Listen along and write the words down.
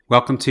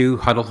Welcome to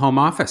Huddle Home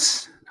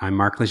Office. I'm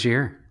Mark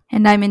Legier.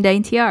 And I'm Inda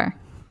NTR.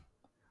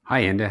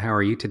 Hi, Inda. How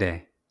are you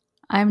today?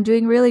 I'm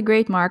doing really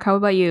great, Mark. How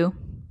about you?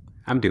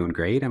 I'm doing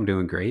great.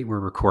 We're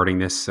recording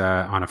this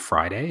on a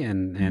Friday,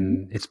 and Mhm.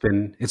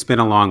 and it's been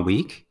a long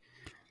week.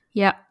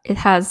 Yeah, it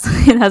has.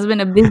 It has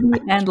been a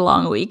busy and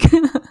long week.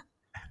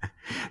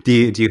 Do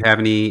you have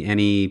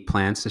any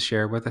plans to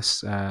share with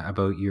us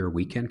about your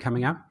weekend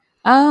coming up?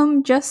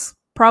 Just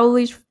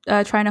probably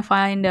trying to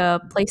find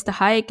a place to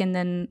hike and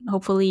then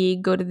hopefully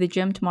go to the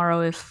gym tomorrow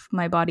if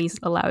my body's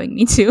allowing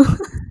me to.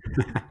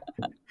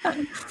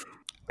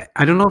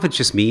 I don't know if it's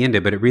just me,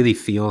 Inda, but it really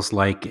feels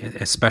like,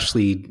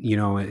 especially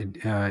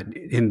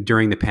in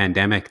during the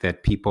pandemic,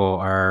 that people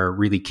are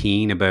really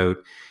keen about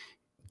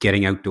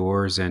getting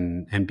outdoors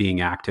and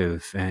being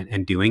active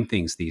and doing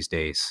things these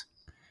days.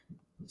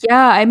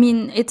 Yeah, I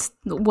mean, it's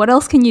what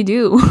else can you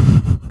do?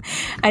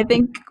 I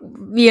think,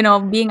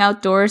 being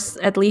outdoors,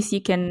 at least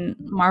you can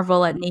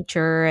marvel at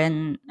nature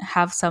and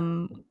have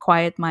some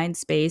quiet mind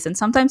space. And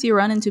sometimes you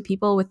run into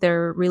people with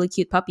their really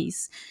cute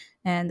puppies.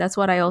 And that's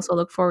what I also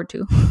look forward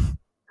to.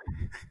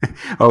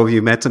 Oh,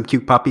 you met some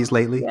cute puppies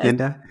lately, Yes,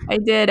 Inda? I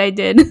did. I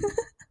did.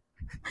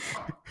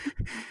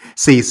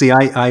 See,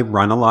 I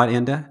run a lot,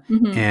 Inda,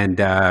 Hmm.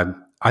 and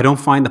I don't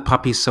find the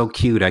puppies so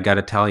cute. I got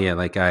to tell you,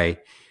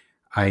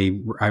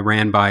 I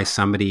ran by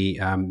somebody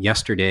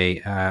yesterday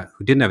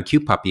who didn't have a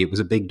cute puppy. It was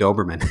a big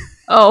Doberman,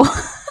 Oh,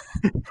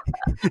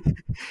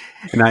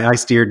 and I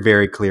steered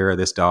very clear of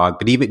this dog.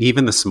 But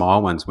even the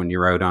small ones, when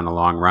you're out on a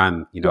long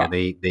run, yeah.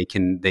 they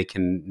can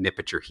nip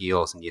at your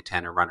heels, and you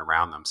tend to run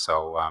around them.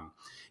 So.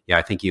 Yeah,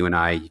 I think you and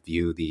I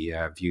view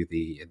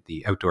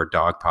the outdoor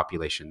dog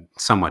population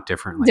somewhat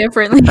differently.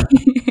 Differently.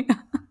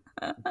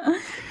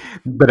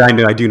 But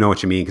I do know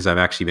what you mean, because I've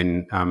actually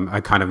been I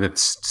kind of have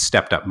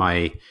stepped up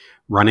my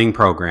running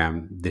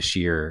program this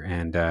year,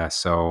 and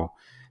so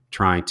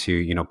trying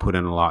to put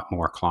in a lot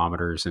more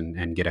kilometers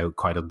and get out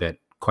quite a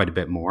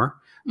bit more.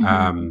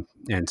 Hmm.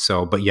 And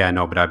so, but yeah,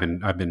 no, but I've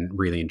been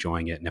really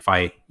enjoying it. And if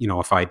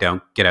I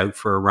don't get out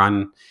for a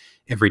run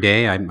every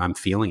day, I'm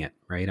feeling it,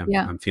 right. I'm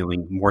Yeah. I'm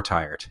feeling more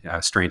tired,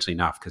 strangely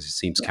enough, because it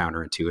seems Yeah.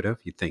 counterintuitive.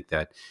 You'd think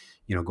that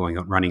going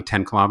out running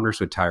 10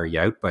 kilometers would tire you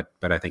out, but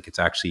I think it's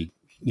actually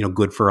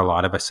good for a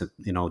lot of us,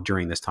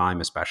 during this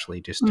time, especially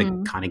just to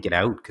Mm. kind of get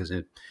out, because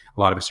a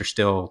lot of us are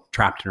still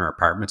trapped in our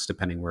apartments,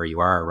 depending where you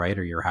are, right,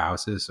 or your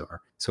houses,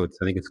 or so.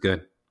 I think it's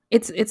good.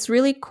 It's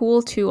really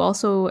cool to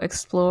also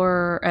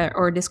explore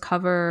or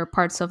discover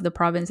parts of the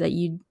province that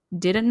you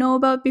didn't know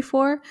about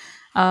before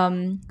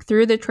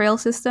through the trail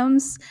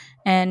systems,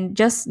 and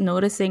just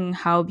noticing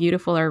how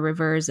beautiful our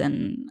rivers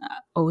and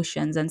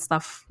oceans and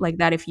stuff like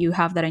that if you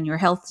have that in your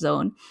health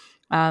zone.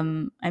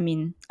 I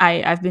mean,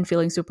 I've been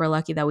feeling super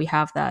lucky that we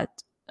have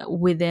that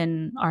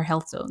within our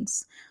health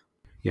zones.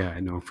 Yeah,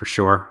 I know for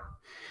sure.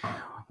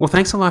 Well,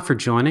 thanks a lot for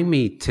joining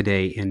me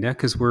today, Inda,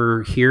 because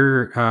we're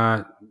here.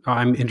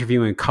 I'm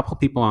interviewing a couple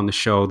people on the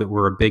show that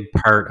were a big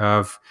part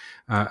of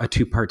a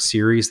two-part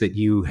series that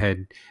you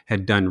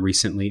had done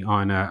recently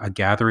on a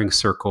gathering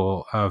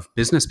circle of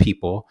business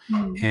people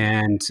Mm.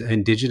 and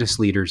Indigenous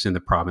leaders in the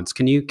province.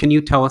 Can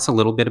you tell us a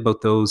little bit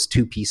about those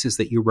two pieces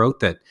that you wrote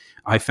that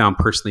I found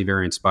personally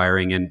very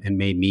inspiring and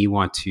made me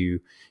want to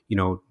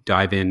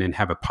dive in and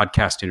have a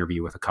podcast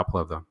interview with a couple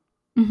of them?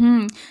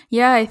 Hmm.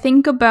 Yeah, I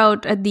think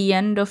about at the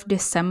end of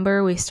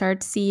December, we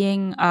start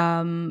seeing,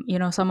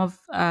 some of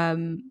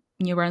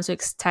New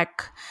Brunswick's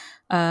tech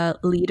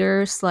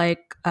leaders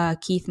like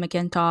Keith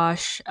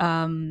McIntosh,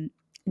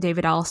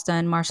 David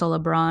Alston, Marcel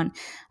LeBron,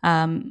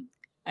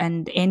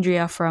 and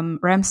Andrea from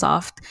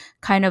Remsoft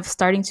kind of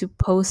starting to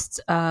post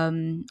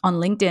on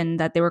LinkedIn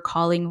that they were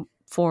calling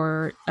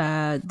for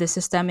the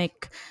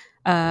systemic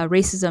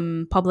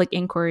racism public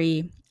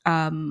inquiry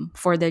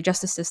for the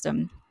justice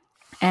system.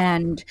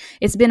 And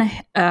it's been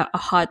a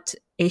hot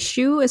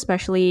issue,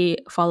 especially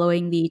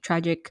following the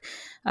tragic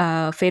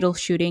fatal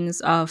shootings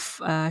of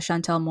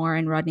Chantel Moore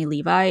and Rodney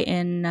Levi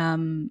in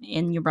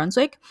New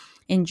Brunswick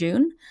in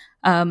June.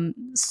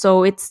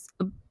 So it's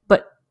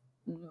but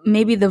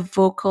maybe the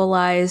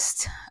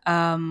vocalized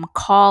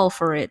call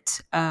for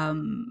it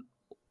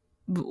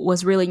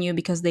was really new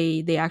because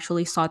they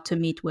actually sought to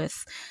meet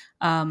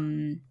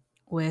um,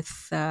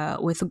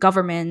 with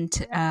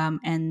government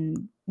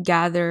and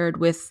gathered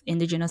with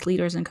Indigenous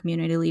leaders and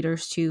community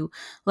leaders to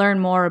learn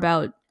more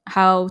about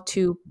how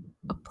to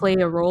play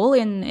a role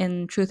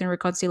in truth and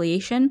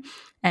reconciliation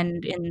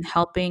and in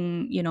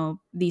helping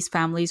these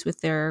families with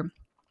their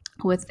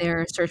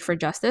search for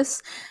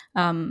justice.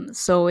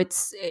 So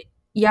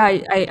yeah,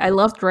 I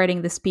loved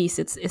writing this piece.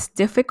 It's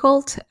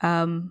difficult,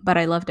 but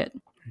I loved it.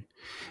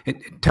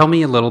 Tell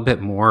me a little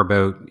bit more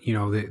about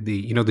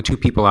the two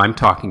people I'm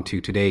talking to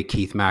today,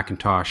 Keith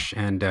McIntosh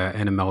and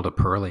Imelda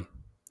Purley.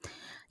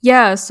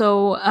 Yeah,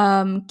 so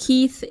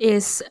Keith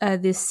is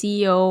the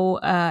CEO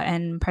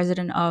and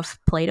president of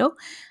Plato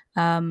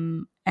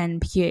and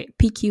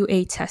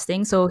PQA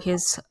testing. So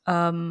his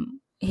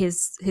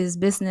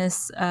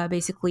business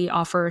basically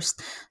offers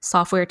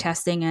software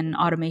testing and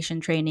automation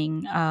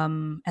training,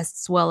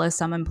 as well as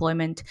some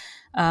employment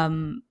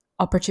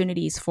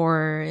opportunities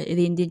for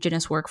the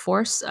Indigenous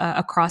workforce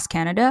across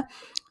Canada.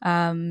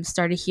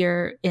 Started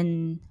here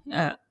in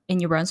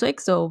New Brunswick,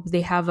 so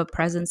they have a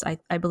presence,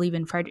 I believe,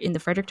 in the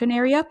Fredericton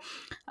area.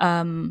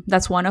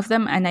 That's one of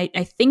them, and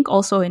I think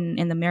also in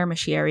the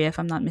Miramichi area, if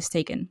I'm not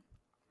mistaken.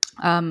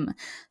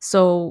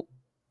 So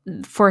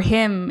for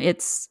him,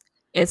 it's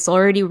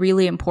already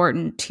really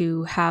important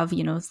to have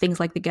things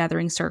like the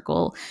gathering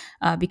circle,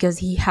 because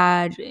he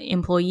had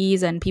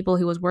employees and people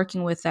he was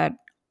working with that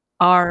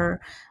are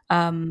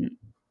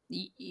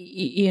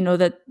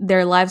that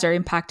their lives are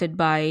impacted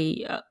by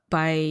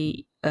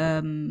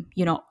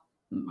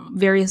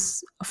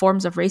various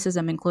forms of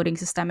racism, including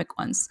systemic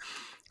ones.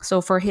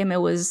 So for him,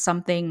 it was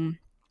something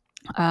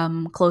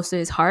close to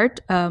his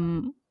heart,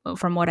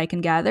 from what I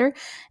can gather.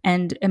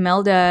 And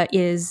Imelda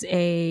is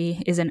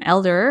an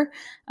elder,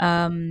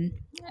 and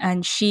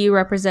she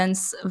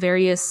represents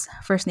various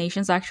First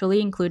Nations,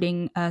 actually,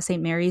 including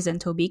St. Mary's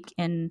and Tobique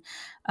in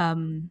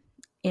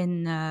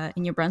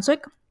New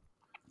Brunswick.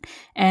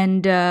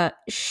 And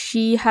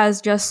she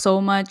has just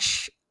so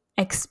much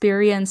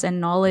experience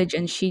and knowledge,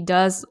 and she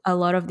does a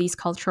lot of these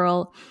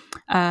cultural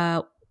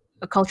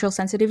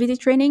sensitivity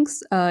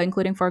trainings,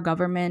 including for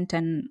government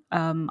and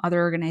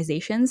other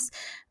organizations,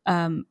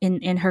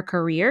 in her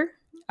career.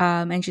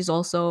 And she's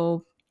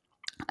also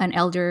an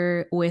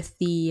elder with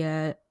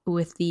the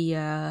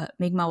Mi'kmaq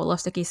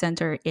Wolastoqey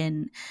Center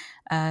in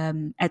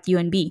at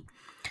UNB.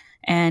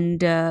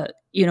 And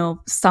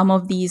some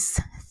of these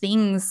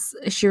things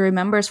she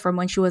remembers from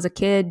when she was a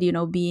kid,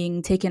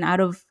 being taken out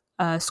of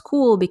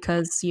school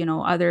because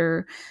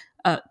other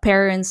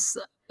parents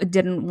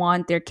didn't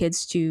want their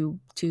kids to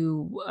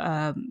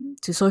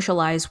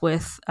socialize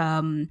with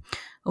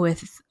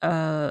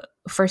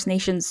First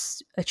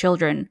Nations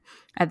children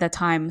at that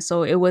time.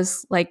 So it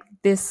was like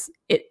this.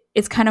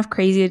 It's kind of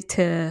crazy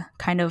to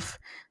kind of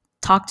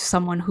talk to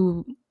someone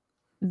who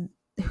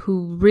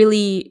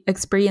really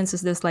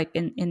experiences this like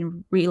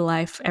in real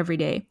life every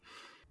day.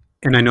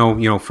 And I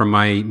know, from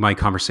my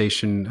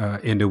conversation,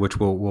 into which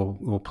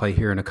we'll play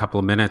here in a couple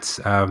of minutes,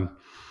 I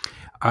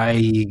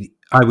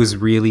was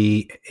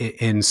really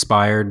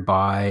inspired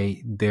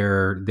by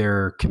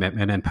their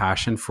commitment and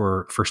passion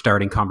for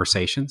starting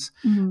conversations,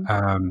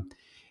 Mm-hmm.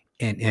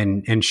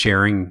 and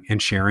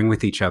sharing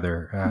with each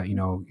other.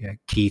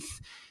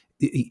 Keith,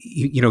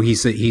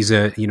 he's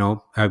a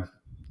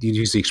you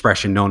use the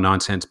expression no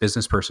nonsense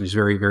business person. He's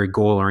very, very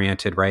goal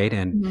oriented, right?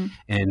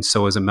 And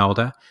so is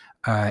Imelda.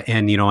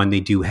 And they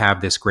do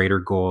have this greater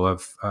goal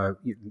of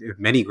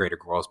many greater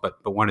goals, but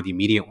one of the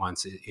immediate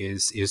ones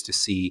is to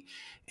see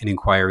an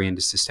inquiry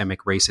into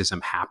systemic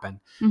racism happen.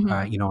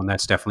 Mm-hmm. And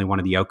that's definitely one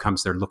of the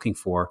outcomes they're looking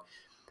for.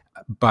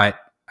 But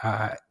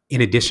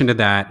in addition to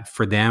that,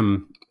 for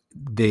them,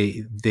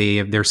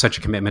 there's such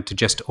a commitment to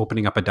just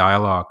opening up a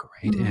dialogue,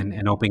 right, Mm-hmm.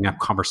 and opening up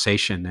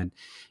conversation. And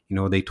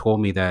they told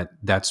me that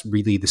that's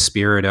really the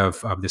spirit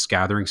of this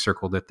gathering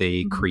circle that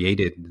they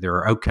created. There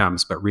are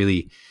outcomes, but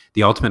really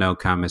the ultimate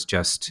outcome is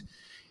just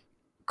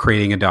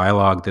creating a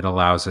dialogue that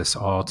allows us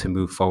all to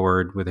move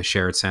forward with a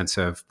shared sense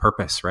of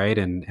purpose, right?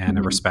 And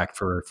a respect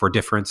for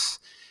difference,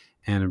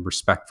 and a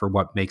respect for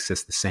what makes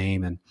us the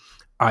same. And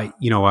I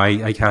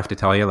have to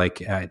tell you,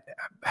 like,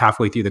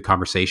 halfway through the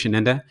conversation,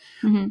 Inda,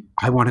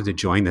 I wanted to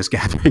join this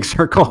gathering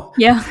circle.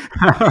 Yeah.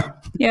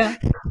 Yeah.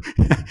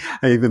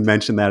 I even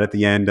mentioned that at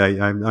the end.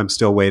 I'm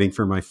still waiting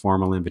for my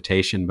formal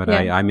invitation, but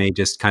Yeah. I may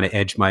just kind of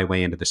edge my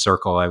way into the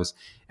circle. I was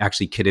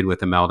actually kidded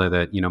with Imelda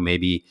that,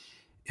 maybe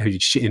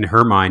in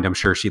her mind, I'm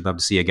sure she'd love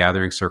to see a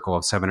gathering circle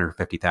of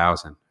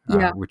 750,000,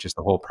 which is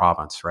the whole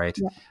province, right?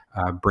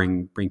 Yeah.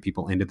 Bring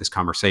people into this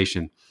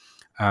conversation.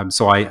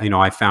 So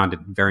I found it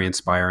very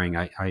inspiring.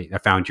 I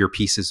found your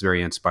pieces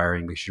very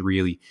inspiring because you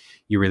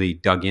really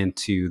dug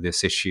into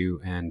this issue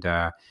and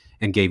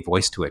gave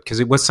voice to it, because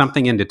it was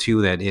something into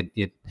too that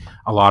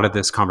a lot of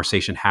this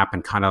conversation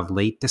happened kind of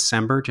late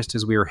December, just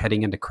as we were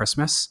heading into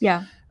Christmas.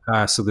 Yeah.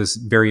 So this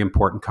very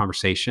important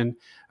conversation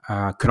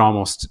could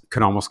almost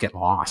get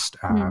lost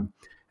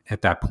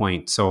at that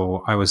point.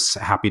 So I was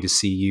happy to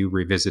see you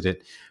revisit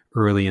it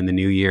early in the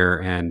new year,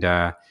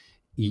 and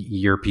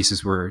your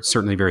pieces were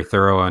certainly very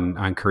thorough, and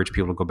I encourage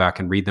people to go back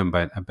and read them.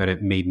 But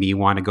it made me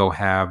want to go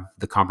have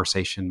the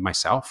conversation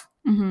myself.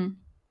 Mm-hmm.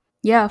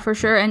 Yeah, for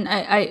sure. And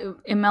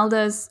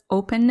Imelda's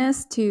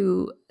openness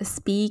to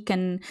speak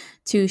and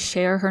to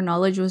share her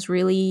knowledge was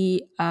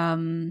really,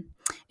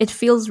 it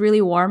feels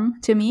really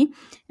warm to me,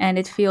 and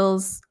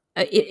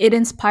it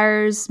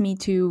inspires me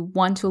to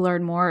want to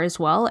learn more as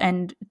well.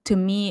 And to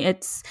me,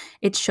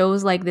 it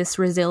shows like this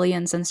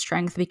resilience and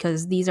strength,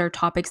 because these are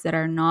topics that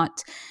are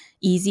not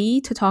easy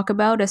to talk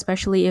about,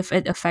 especially if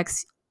it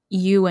affects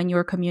you and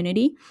your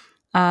community.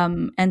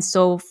 And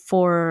so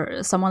for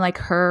someone like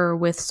her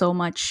with so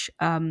much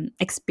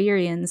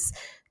experience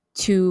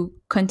to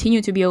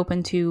continue to be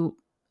open to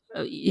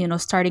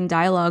starting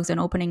dialogues and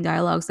opening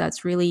dialogues,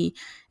 it's really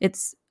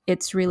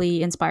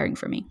inspiring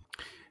for me.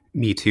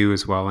 Me too,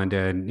 as well. And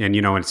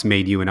it's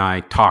made you and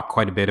I talk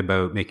quite a bit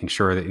about making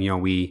sure that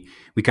we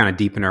kind of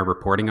deepen our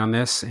reporting on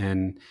this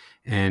and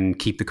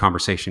keep the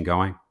conversation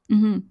going.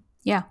 Mm-hmm.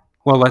 Yeah.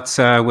 Well, let's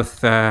with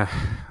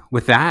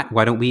that,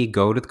 why don't we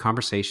go to the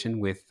conversation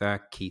with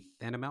Keith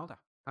and Imelda?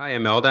 Hi,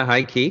 Imelda.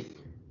 Hi, Keith.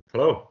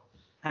 Hello.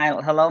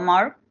 Hi, hello,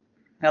 Mark.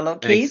 Hello,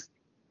 Thanks.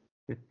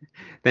 Keith.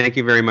 Thank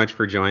you very much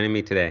for joining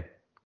me today.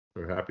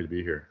 We're happy to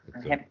be here.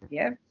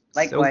 Yeah,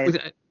 likewise.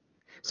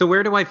 So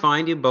where do I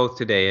find you both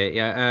today?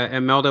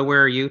 Imelda,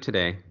 where are you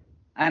today?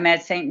 I'm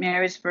at St.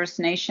 Mary's First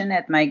Nation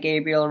at my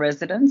Gabriel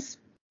residence.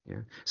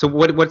 Yeah. So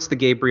what's the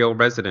Gabriel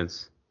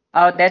residence?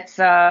 Oh, that's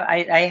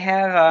I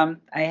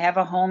have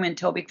a home in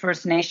Tobique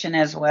First Nation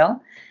as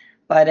well.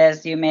 But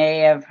as you may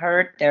have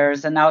heard,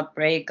 there's an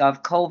outbreak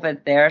of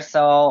COVID there,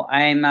 so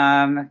I'm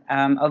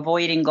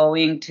avoiding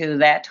going to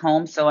that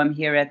home. So I'm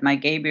here at my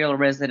Gabriel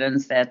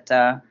residence at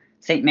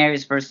St.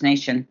 Mary's First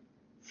Nation.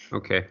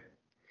 Okay.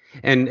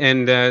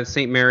 And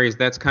St. Mary's,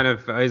 that's kind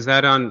of, is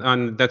that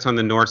on that's on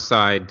the north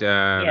side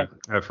Yes.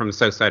 From the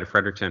south side of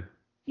Fredericton?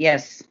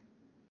 Yes,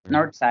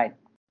 north side.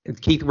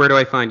 Keith, where do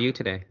I find you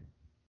today?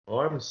 Well,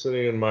 I'm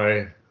sitting in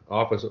my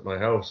office at my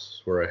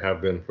house where I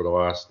have been for the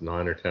last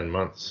 9 or 10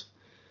 months.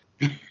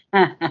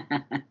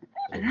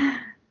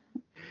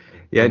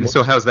 Yeah, and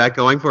so how's that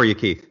going for you,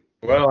 Keith?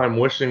 Well, I'm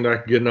wishing I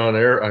could get on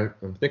air.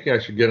 I'm thinking I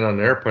should get on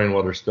an airplane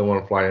while there's still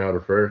one flying out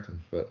of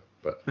Fredericton, but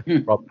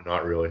probably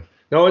not really.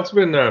 No, it's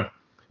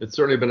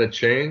certainly been a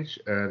change,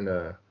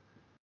 and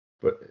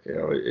but you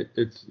know,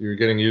 it's you're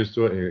getting used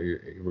to it,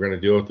 and we're going to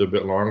deal with it a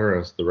bit longer,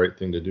 and it's the right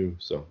thing to do.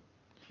 So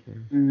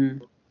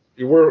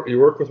you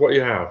work with what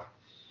you have.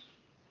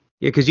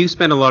 Yeah, because you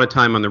spend a lot of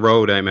time on the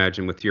road, I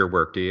imagine, with your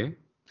work, do you?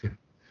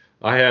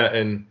 I had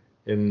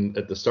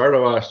at the start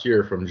of last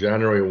year, from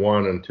January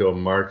 1 until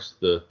March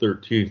the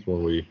 13th,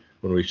 when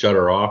we shut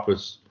our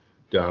office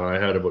down, I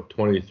had about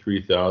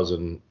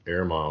 23,000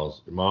 air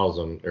miles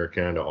on Air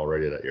Canada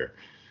already that year.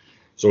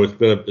 So it's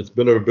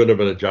been a bit of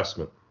an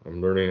adjustment.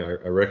 I'm learning.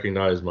 I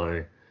recognize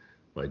my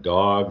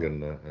dog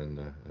and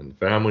the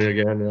family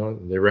again. You know,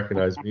 they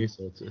recognize me,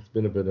 so it's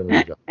been a bit of an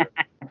adjustment.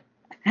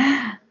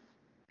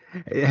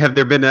 Have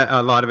there been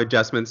a lot of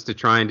adjustments to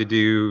trying to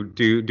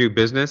do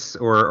business,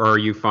 or are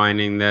you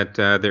finding that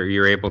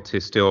you're able to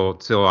still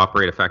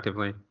operate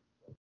effectively?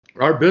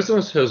 Our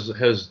business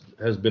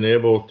has been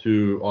able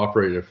to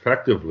operate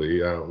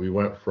effectively. We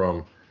went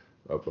from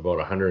about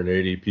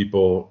 180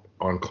 people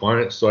on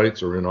client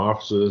sites or in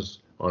offices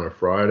on a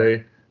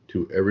Friday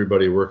to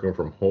everybody working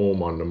from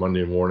home on the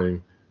Monday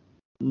morning,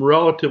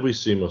 relatively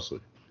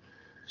seamlessly.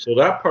 So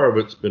that part of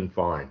it's been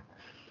fine.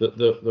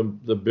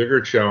 The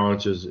bigger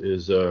challenge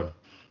is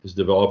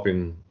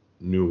developing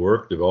new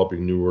work,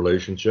 developing new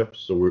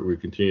relationships. So we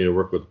continue to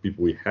work with the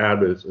people we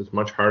had, but it's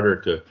much harder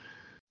to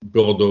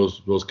build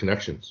those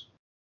connections.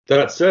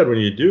 That said, when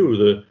you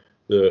do,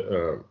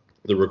 the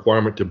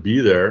requirement to be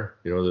there,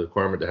 you know, the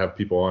requirement to have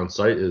people on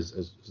site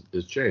is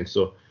changed.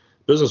 So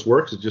business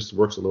works. It just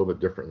works a little bit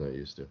different than it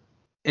used to.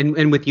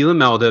 And with you,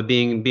 Imelda,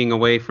 being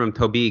away from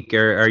Tobique,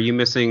 are you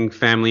missing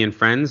family and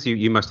friends?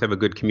 You must have a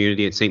good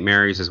community at St.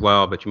 Mary's as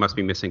well, but you must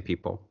be missing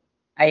people.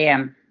 I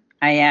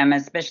am,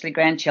 especially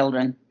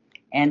grandchildren.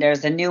 And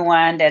there's a new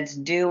one that's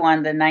due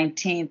on the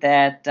 19th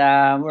that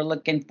we're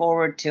looking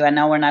forward to. I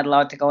know we're not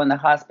allowed to go in the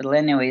hospital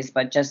anyways,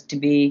 but just to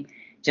be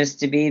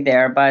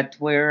there. But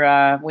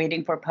we're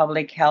waiting for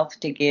public health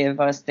to give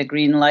us the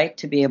green light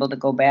to be able to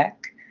go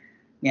back.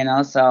 You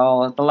know,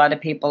 so a lot of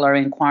people are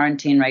in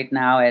quarantine right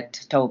now at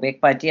Tobique.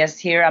 But yes,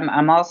 here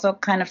I'm also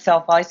kind of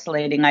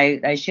self-isolating.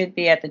 I should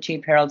be at the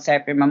Chief Harold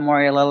Sapir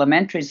Memorial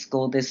Elementary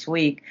School this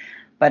week,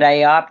 but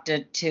I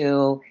opted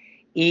to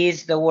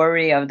ease the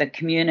worry of the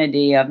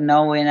community of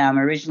knowing I'm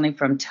originally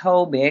from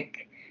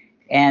Tobique,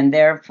 and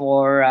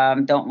therefore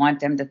don't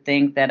want them to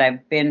think that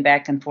I've been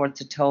back and forth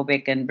to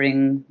Tobique and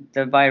bring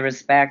the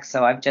virus back.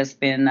 So I've just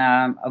been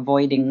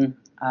avoiding,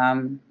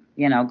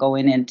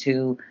 going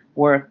into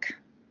work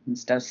and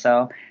stuff.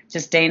 So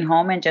just staying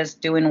home and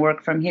just doing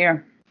work from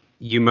here.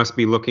 You must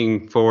be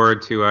looking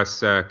forward to us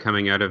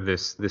coming out of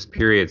this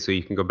period so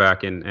you can go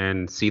back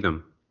and see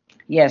them.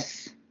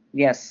 Yes.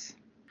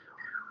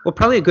 Well,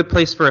 probably a good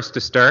place for us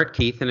to start,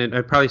 Keith, and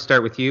I'd probably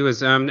start with you, is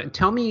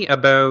tell me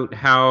about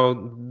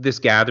how this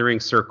gathering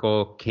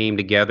circle came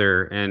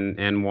together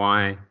and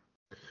why.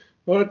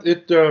 Well,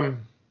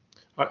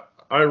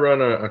 I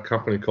run a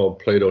company called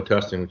Plato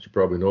Testing, which you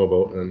probably know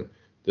about, and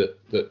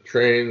that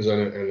trains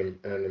and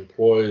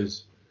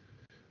employs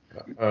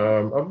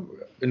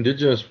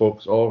Indigenous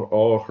folks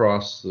all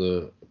across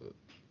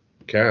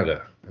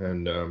Canada,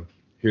 and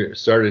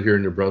started here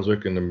in New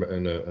Brunswick, and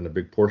a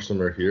big portion of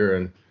them are here,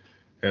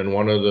 and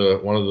one of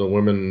the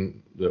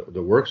women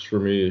that works for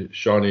me,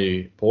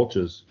 Shawnee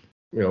Polches,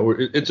 you know,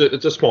 it's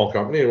a small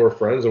company, and we're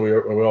friends, and we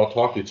all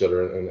talk to each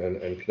other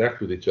and connect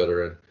with each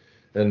other,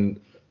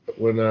 and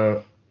when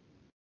the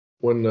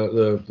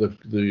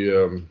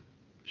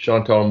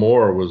Chantal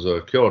Moore was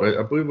killed,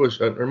 I believe it was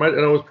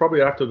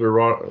probably after the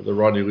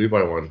Rodney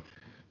Levi one.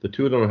 The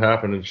two of them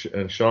happened,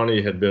 and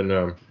Shawnee had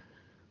been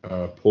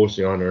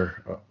posting on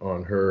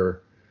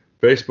her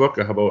Facebook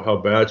about how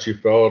bad she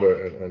felt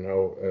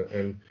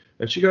and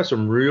she got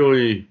some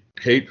really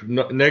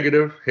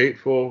negative,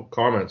 hateful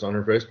comments on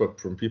her Facebook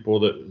from people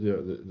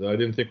that, that I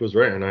didn't think was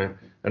right.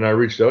 And I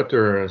reached out to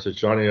her and I said,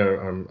 Shawnee,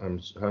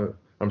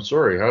 I'm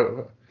sorry.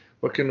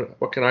 What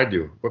can I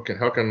do?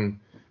 How can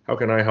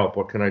I help?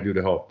 What can I do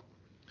to help?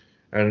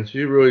 And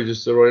she really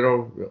just said,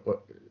 well,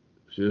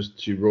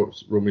 she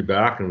wrote me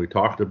back and we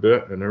talked a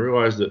bit, and I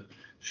realized that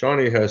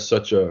Shawnee has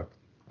such a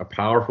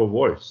powerful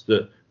voice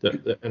that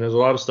and there's a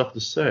lot of stuff to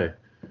say.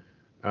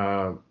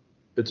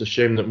 It's a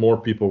shame that more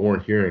people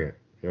weren't hearing it.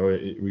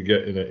 We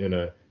get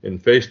in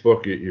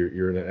Facebook,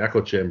 you're in an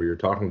echo chamber. You're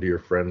talking to your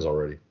friends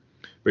already,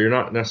 but you're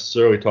not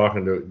necessarily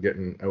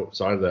getting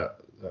outside of that.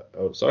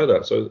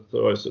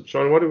 So I said,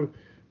 Shawnee,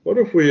 what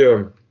if we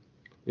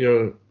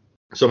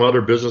some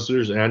other business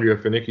leaders, Andrea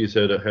Finicki's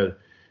had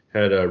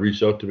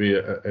reached out to me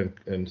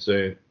and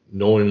say,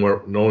 knowing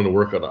the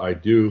work that I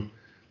do,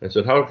 and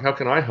said, how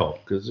can I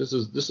help? Because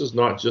this is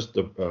not just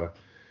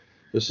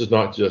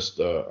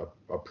a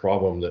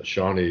problem that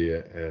Shawnee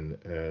and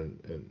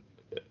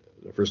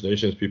the First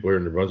Nations people here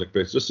in New Brunswick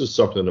face. This is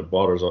something that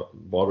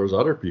bothers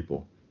other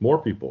people,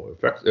 more people.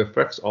 It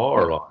affects all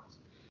our lives.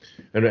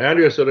 And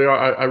Andrea said,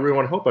 I really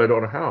want to help. I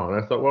don't know how.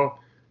 And I thought, well,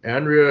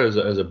 Andrea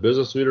as a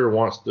business leader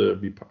wants to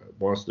be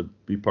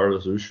part of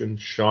the solution.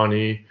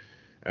 Shawnee,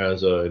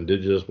 as an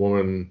Indigenous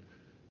woman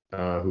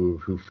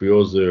who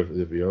feels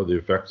the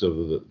effects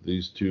of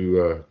these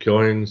two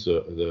killings,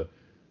 the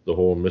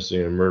whole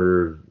missing and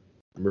murder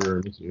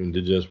missing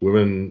Indigenous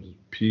women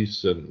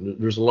piece, and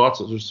there's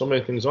so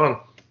many things on.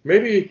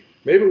 Maybe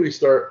we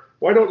start.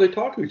 Why don't they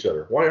talk to each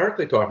other? Why aren't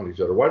they talking to each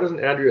other? Why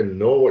doesn't Andrea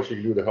know what she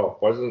can do to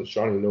help? Why doesn't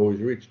Shawnee know who's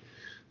reached?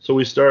 So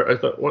I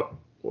thought,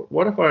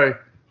 what if I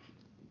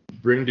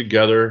bring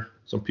together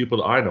some people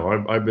that I know?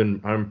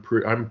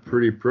 I'm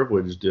pretty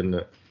privileged in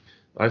that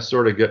I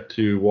sort of get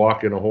to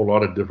walk in a whole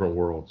lot of different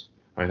worlds.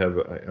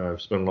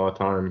 I've spent a lot of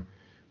time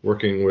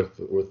working with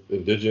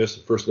Indigenous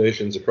First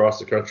Nations across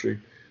the country.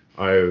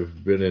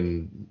 I've been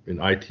in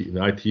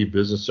IT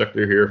business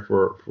sector here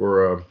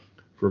for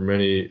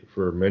many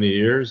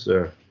years,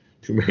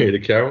 too many to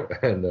count,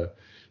 and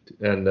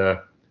I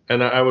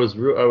was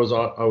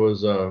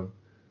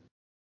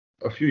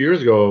a few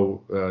years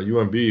ago,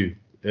 UNB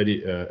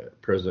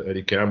President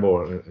Eddie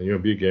Campbell and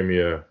UNB gave me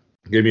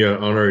an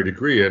honorary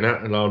degree, and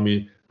that allowed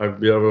me. I've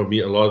been able to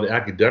meet a lot of the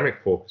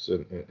academic folks,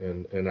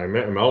 and I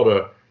met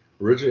Imelda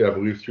originally, I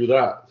believe, through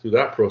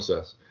that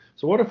process.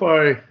 So what if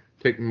I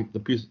take the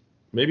piece?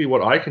 Maybe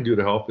what I can do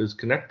to help is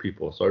connect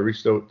people. So I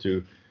reached out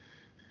to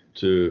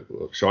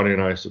Shawnee,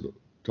 and I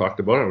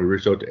talked about it. We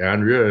reached out to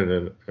Andrea,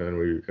 and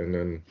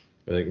then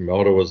I think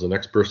Imelda was the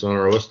next person on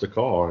our list to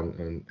call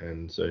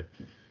and say,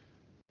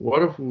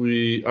 what if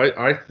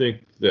I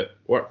think that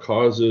what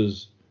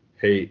causes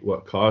hate,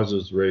 what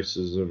causes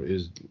racism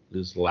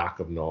is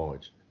lack of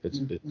knowledge.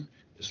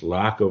 It's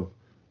lack of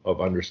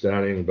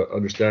understanding, but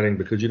understanding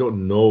because you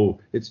don't know.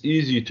 It's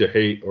easy to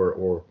hate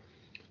or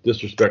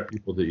disrespect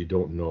people that you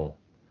don't know.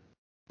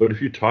 But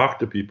if you talk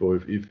to people,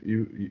 it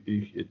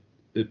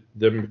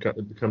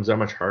becomes that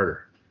much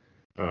harder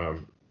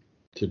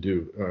to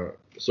do.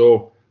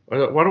 So why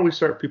don't we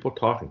start people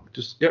talking?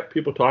 Just get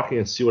people talking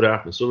and see what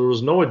happens. So there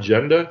was no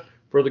agenda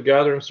for the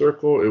gathering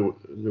circle.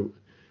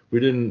 We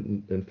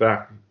didn't, in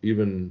fact,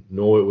 even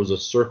know it was a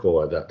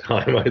circle at that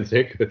time, I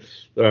think.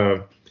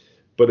 But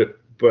it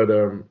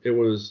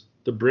was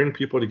to bring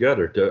people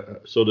together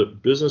so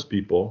that business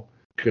people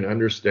can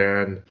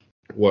understand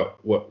what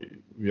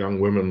young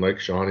women like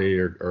Shawnee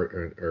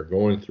are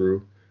going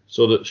through,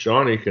 so that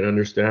Shawnee can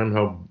understand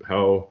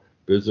how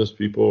business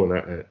people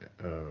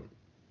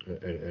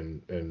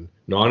and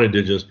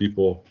non-Indigenous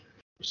people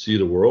see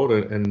the world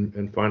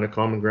and find a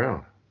common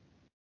ground.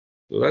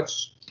 So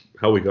that's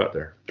how we got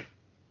there.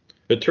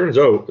 It turns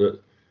out that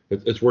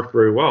it's worked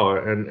very well,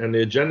 and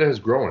the agenda has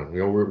grown.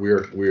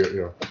 We're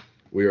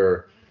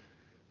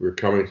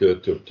coming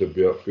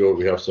to feel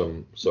we have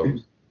some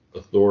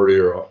authority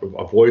or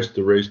a voice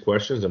to raise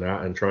questions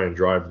and try and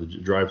drive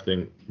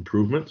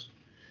improvements.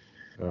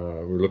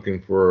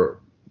 We're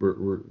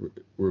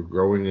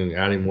growing and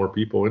adding more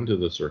people into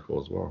the circle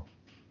as well.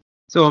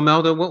 So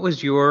Imelda, what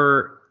was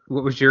your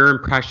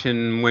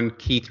impression when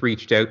Keith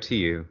reached out to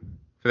you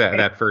for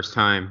that first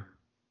time?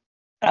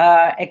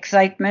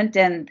 Excitement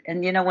and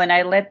when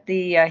I led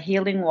the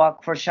healing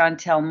walk for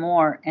Chantel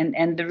Moore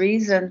and the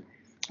reason,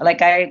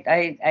 like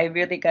I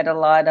really got a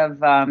lot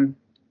of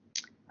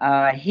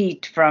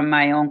heat from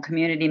my own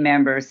community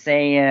members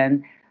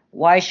saying,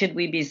 why should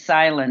we be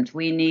silent?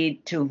 We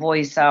need to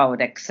voice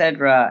out,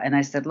 etc. And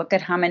I said, look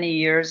at how many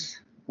years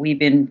we've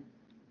been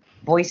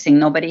voicing.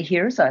 Nobody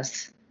hears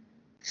us.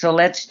 So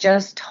let's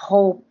just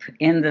hope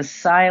in the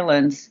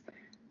silence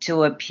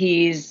to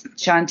appease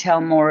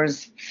Chantel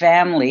Moore's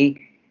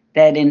family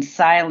that in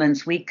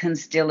silence we can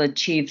still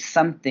achieve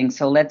something.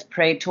 So let's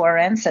pray to our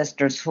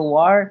ancestors who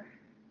are,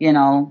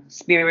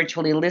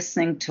 spiritually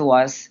listening to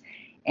us.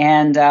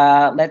 And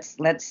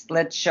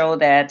let's show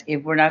that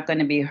if we're not going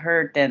to be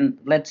hurt, then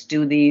let's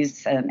do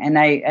these. And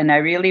I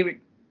really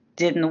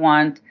didn't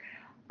want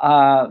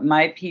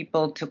my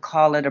people to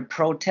call it a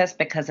protest,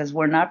 because as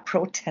we're not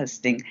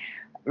protesting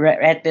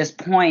at this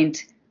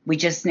point, we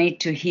just need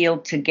to heal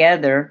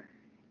together.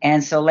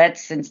 And so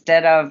let's,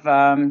 instead of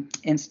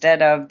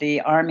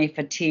the army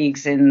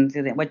fatigues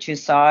and what you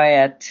saw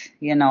at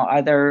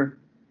other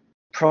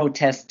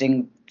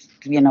protesting,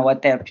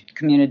 what the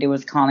community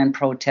was calling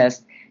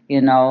protest,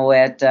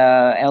 at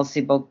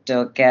Elsie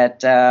Bookdook,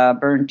 at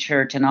Burn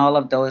Church, and all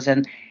of those,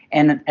 and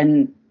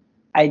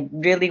I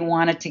really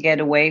wanted to get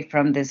away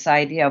from this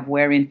idea of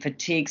wearing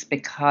fatigues,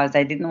 because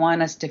I didn't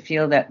want us to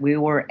feel that we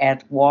were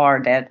at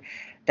war.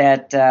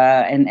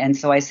 And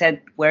so I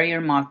said, wear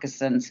your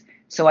moccasins.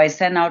 So I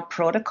sent out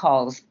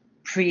protocols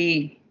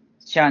pre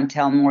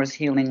Chantel Moore's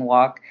Healing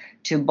Walk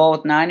to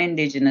both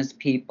non-Indigenous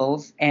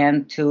peoples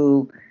and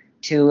to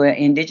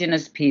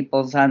Indigenous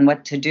peoples on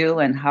what to do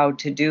and how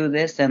to do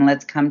this, and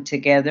let's come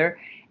together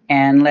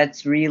and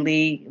let's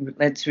really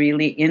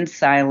in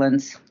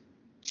silence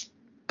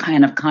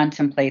kind of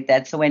contemplate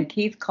that. So when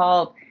Keith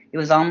called, it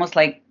was almost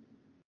like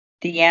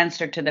the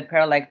answer to the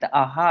prayer, like the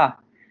aha,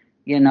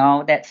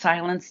 that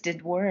silence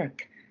did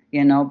work,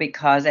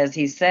 because as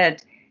he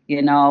said,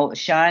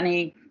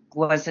 Shani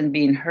wasn't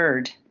being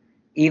heard,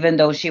 even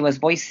though she was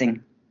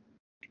voicing.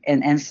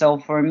 And so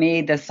for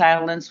me, the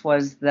silence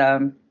was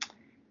the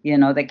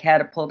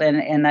catapult.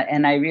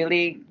 And I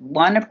really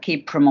want to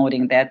keep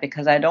promoting that,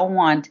 because I don't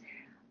want,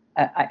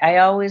 I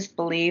always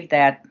believe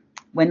that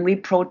when we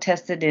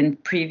protested in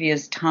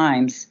previous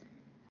times,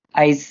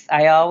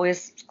 I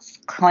always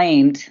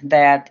claimed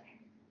that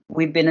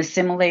we've been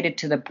assimilated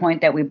to the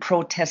point that we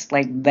protest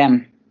like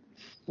them.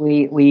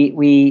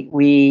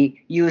 We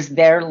use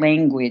their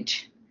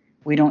language.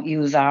 We don't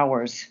use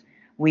ours.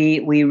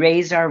 We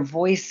raise our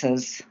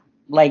voices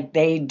like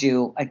they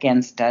do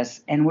against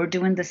us, and we're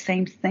doing the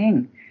same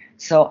thing.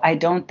 So I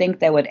don't think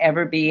there would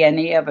ever be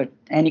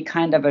any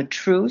kind of a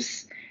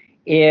truce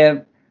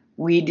if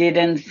we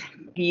didn't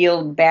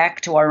yield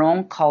back to our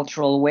own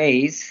cultural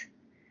ways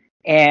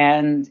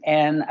and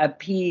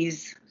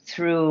appease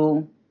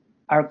through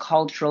our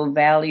cultural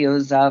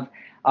values of,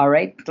 all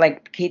right,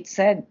 like Kate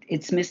said,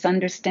 it's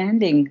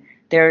misunderstanding.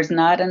 There's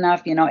not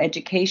enough,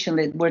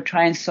 education. We're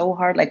trying so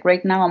hard. Like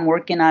right now, I'm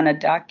working on a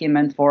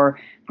document for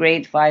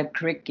grade 5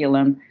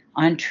 curriculum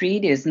on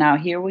treaties. Now,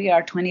 here we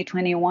are,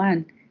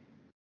 2021,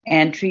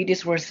 and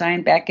treaties were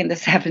signed back in the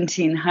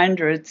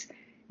 1700s,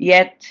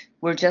 yet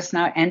we're just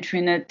now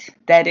entering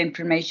that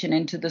information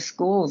into the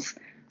schools.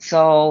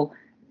 So,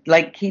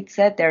 like Keith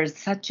said, there's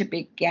such a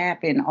big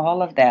gap in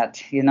all of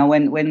that.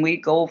 When we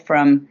go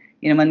from,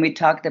 when we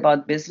talked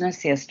about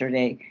business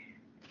yesterday,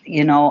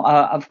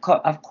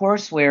 of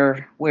course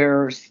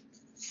we're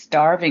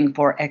starving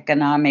for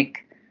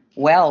economic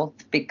wealth,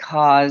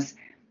 because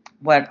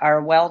what our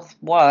wealth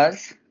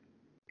was,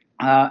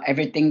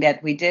 everything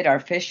that we did, our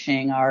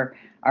fishing, our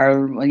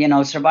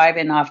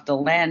surviving off the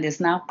land, is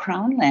now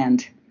Crown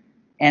land.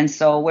 And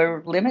so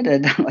we're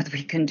limited on what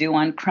we can do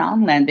on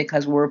Crown land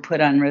because we're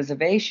put on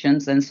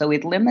reservations. And so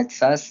it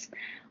limits us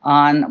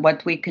on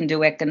what we can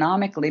do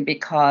economically,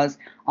 because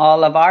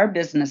all of our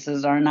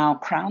businesses are now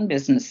Crown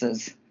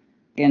businesses,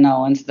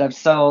 and stuff.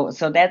 So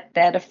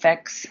that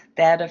affects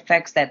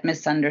that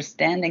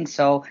misunderstanding.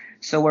 So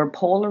we're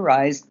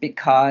polarized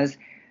because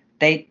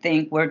they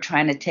think we're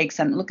trying to take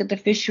some. Look at the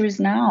fisheries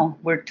now.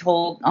 We're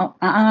told,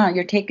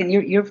 you're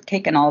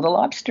taking all the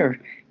lobster,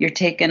 you're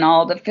taking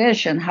all the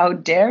fish, and how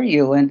dare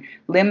you, and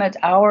limit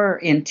our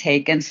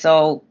intake. And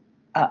so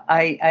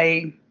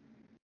I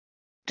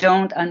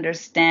don't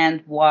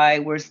understand why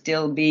we're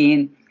still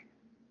being,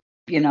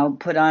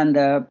 put on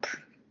the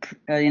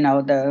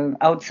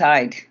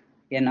outside,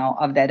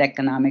 of that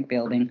economic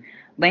building.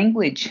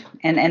 Language,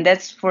 and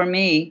that's for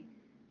me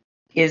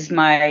is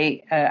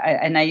my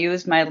and I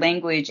use my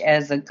language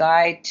as a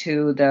guide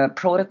to the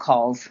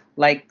protocols.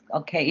 Like,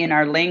 okay, in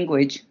our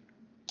language,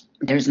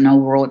 there's no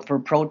word for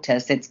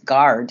protest. It's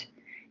guard.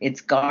 It's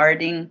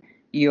guarding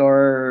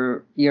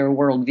your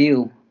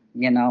worldview,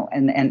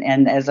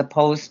 and as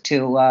opposed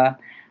to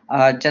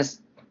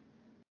just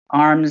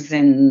arms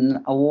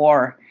in a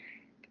war.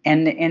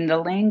 And in the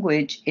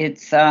language,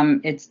 it's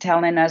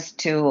telling us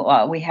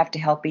to we have to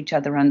help each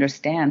other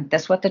understand.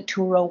 That's what the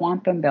Turo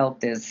Wampum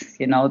Belt is.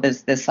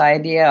 This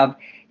idea of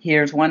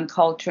here's one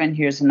culture and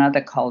here's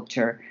another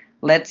culture.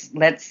 Let's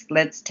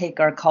take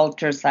our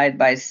culture side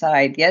by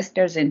side. Yes,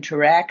 there's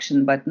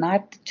interaction, but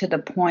not to the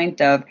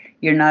point of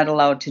you're not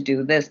allowed to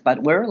do this,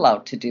 but we're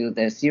allowed to do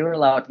this. You're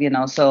allowed,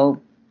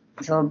 So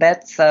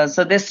that's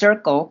so this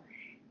circle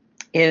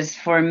is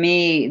for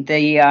me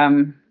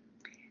the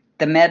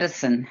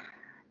medicine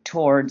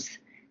towards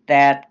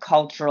that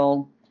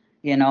cultural,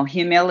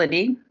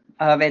 humility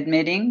of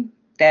admitting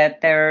that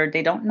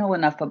they don't know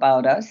enough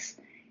about us,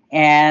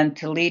 and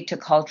to lead to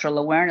cultural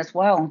awareness.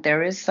 Well,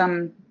 there is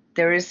some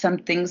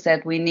things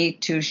that we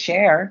need to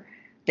share.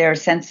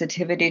 There's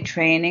sensitivity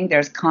training,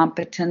 there's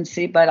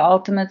competency, but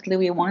ultimately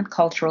we want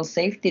cultural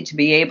safety to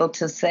be able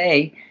to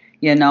say,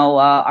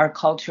 our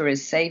culture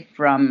is safe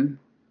from,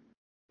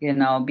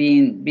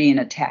 being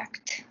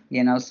attacked,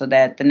 so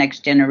that the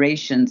next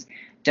generations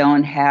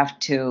don't have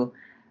to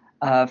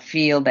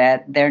feel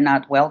that they're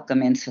not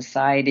welcome in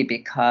society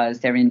because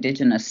they're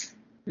Indigenous.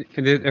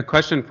 A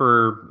question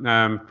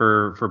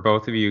for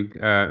both of you,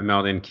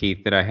 Imelda and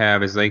Keith, that I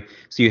have is like,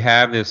 so you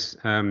have this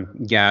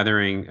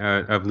gathering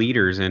of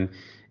leaders, and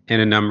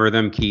a number of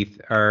them, Keith,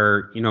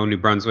 are New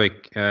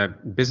Brunswick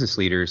business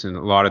leaders, and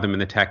a lot of them in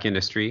the tech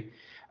industry.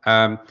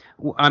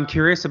 I'm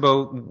curious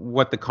about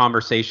what the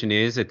conversation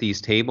is at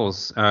these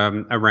tables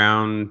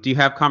around. Do you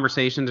have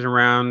conversations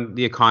around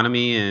the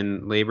economy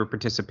and labor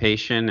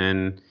participation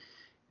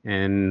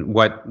and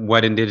what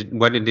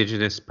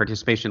Indigenous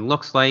participation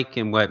looks like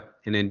and what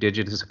an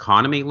Indigenous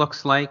economy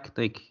looks like?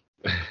 Like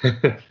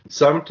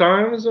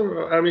sometimes,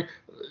 I mean,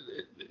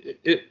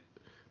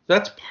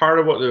 that's part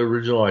of what the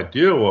original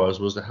idea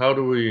was how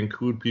do we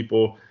include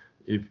people?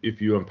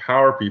 If you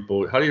empower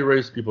people, how do you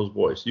raise people's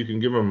voice? You can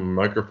give them a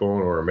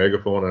microphone or a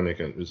megaphone and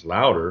it's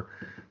louder,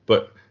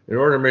 but in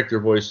order to make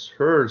their voice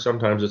heard,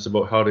 sometimes it's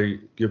about how to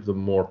give them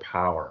more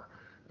power.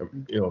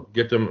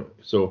 Get them.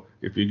 So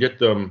if you get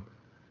them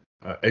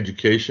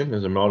education,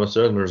 as Imelda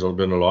said, and there's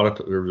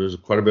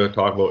quite a bit of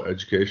talk about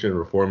education,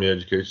 reforming the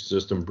education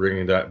system,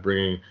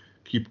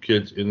 keep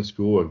kids in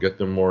school and get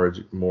them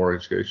more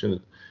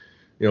education.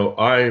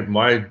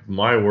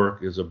 My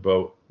work is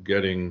about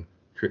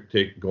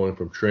going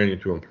from training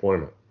to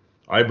employment.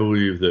 I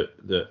believe that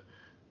the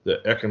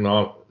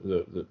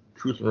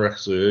truth and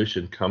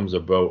reconciliation comes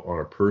about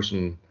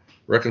person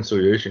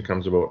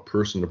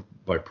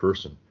by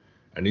person,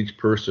 and each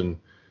person,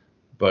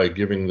 by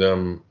giving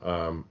them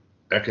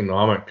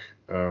economic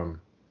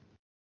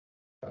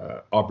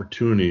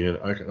opportunity and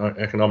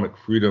economic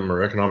freedom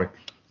or economic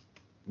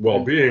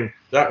well-being,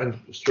 that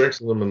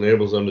strengthens them,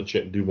 enables them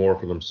to do more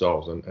for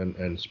themselves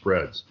and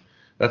spreads.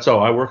 That's how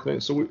I work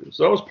things. So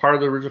that was part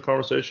of the original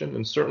conversation,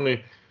 and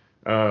certainly,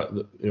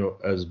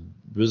 as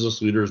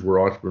business leaders,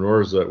 we're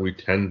entrepreneurs, that we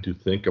tend to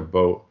think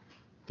about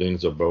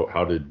things about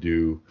how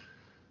to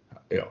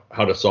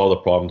solve the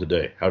problem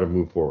today, how to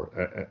move forward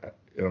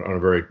on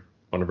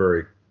a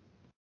very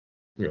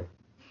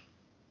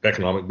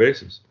economic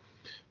basis.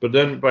 But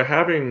then by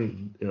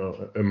having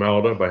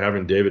Imelda, by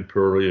having David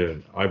Purley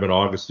and Ivan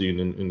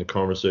Augustine in the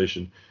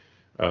conversation.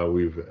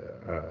 We've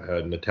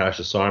had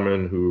Natasha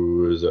Simon,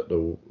 who is at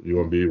the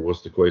UNB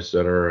Westaquay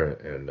Center,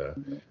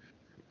 and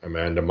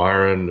Amanda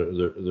Myron.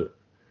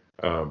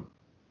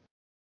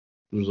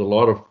 There's a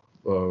lot of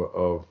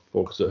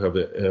folks that have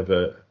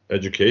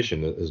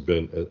education that has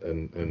been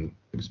and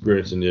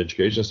experience in the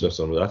education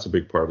system. That's a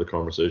big part of the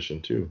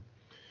conversation too.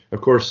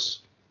 Of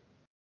course,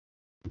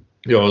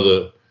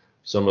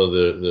 some of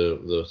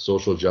the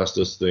social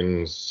justice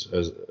things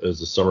as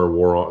the summer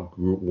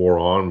wore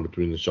on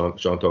between the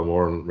Chantal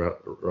Moore and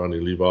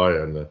Ronnie Levi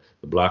and the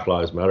Black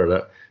Lives Matter.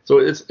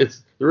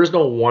 There is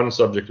no one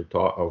subject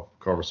of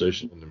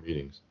conversation in the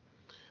meetings.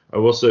 I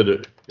will say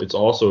that it's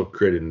also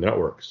created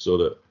networks, so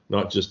that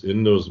not just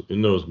in those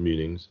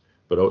meetings,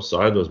 but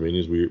outside those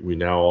meetings, we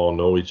now all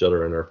know each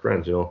other and are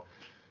friends,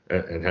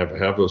 and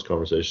have those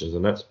conversations.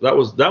 And that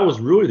was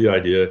really the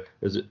idea,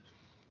 is that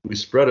we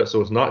spread it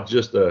so it's not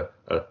just a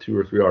 2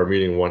 or 3 hour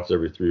meeting once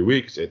every 3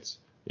 weeks. It's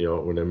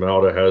when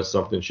Imelda has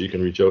something, she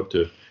can reach out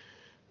to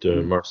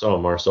Marcel.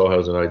 Marcel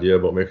has an idea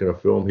about making a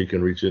film, he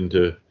can reach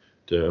into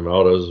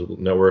Imelda's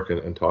network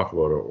and talk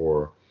about it.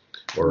 Or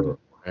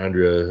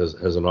Andrea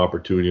has an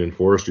opportunity in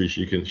forestry,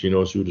 she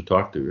knows who to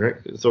talk to, right?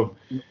 So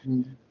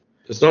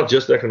it's not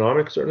just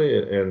economic, certainly,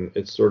 and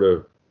it's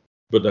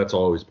but that's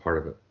always part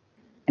of it.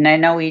 And I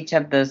know each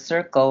of the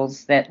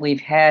circles that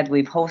we've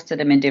hosted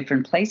them in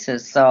different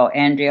places. So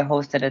Andrea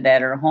hosted it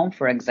at her home,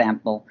 for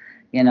example,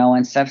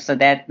 and stuff. So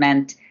that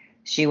meant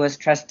she was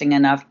trusting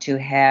enough to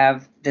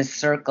have this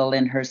circle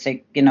in her,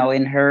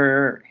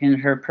 in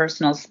her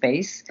personal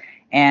space.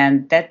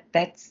 And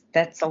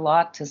that's a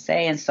lot to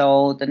say. And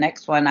so the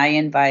next one, I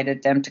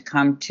invited them to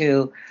come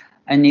to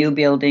a new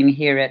building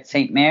here at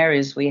St.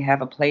 Mary's. We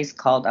have a place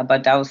called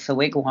Abadausa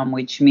Wigwam,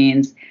 which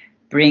means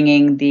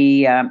bringing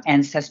the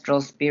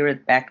ancestral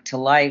spirit back to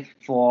life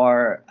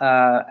for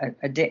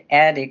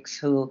addicts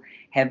who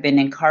have been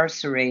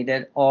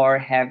incarcerated or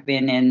have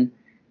been in,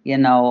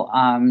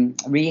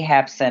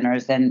 rehab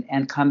centers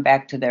and come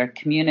back to their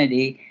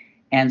community.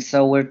 And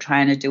so we're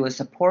trying to do a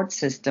support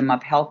system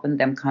of helping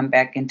them come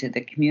back into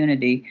the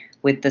community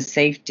with the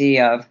safety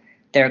of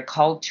their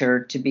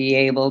culture to be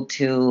able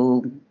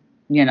to,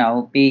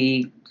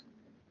 be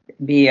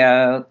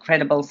a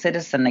credible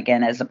citizen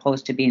again, as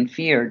opposed to being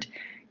feared.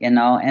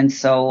 And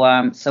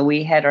so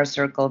we had our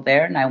circle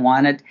there, and I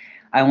wanted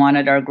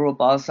our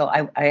group also.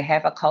 I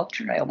have a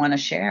culture I want to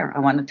share. I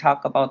want to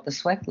talk about the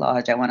Sweat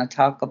Lodge. I want to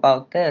talk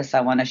about this.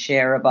 I want to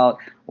share about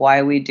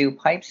why we do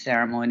pipe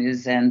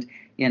ceremonies and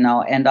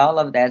all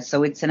of that.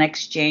 So it's an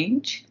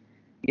exchange,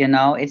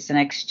 it's an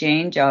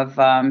exchange of,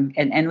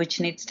 and which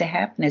needs to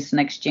happen. It's an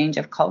exchange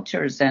of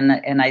cultures.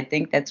 And I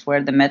think that's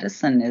where the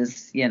medicine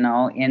is, in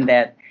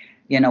that,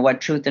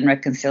 what Truth and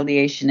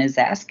Reconciliation is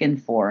asking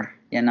for.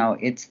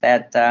 It's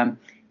that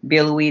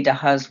Bilwi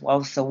Dahaz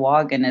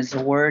Wausawagan is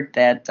a word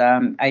that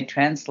I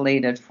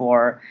translated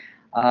for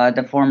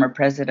the former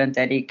president,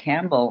 Eddie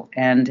Campbell.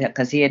 And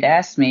because he had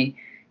asked me,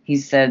 he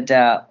said,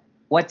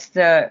 what's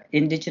the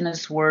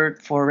Indigenous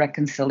word for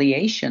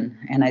reconciliation?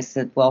 And I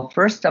said, well,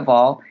 first of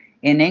all,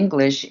 in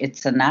English,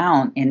 it's a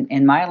noun.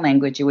 In my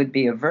language, it would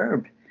be a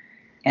verb.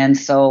 And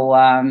so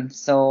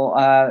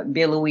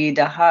Bilui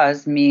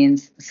Dahaz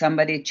means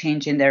somebody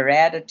changing their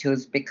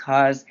attitudes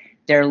because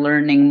they're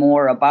learning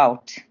more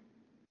about,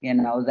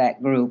 that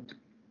group.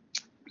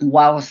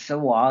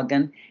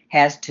 Wausawagan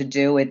has to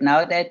do with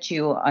now that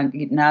you have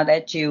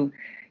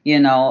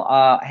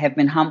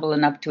been humble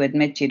enough to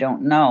admit you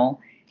don't know,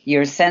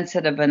 you're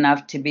sensitive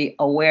enough to be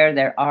aware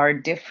there are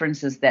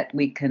differences that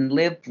we can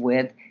live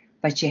with,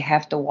 but you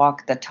have to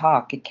walk the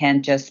talk. It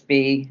can't just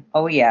be,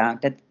 oh yeah,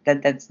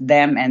 that's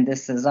them and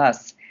this is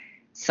us.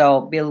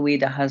 So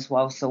Bilwi Dahaz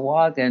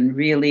Wausawagan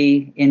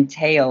really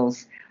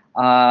entails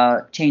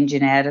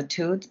changing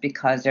attitudes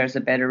because there's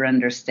a better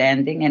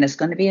understanding, and it's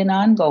going to be an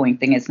ongoing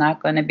thing. It's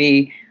not going to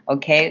be,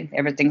 okay,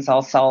 everything's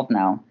all solved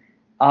now.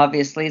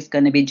 Obviously, it's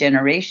going to be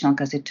generational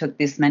because it took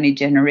this many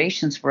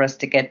generations for us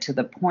to get to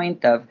the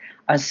point of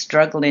us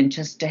struggling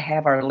just to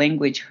have our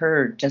language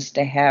heard, just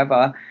to have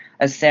a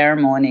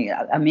ceremony.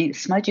 I mean,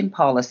 smudging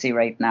policy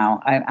right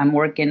now. I'm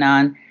working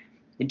on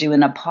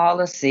doing a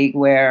policy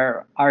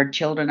where our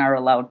children are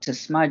allowed to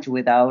smudge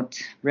without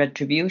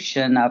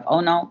retribution of, oh,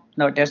 no,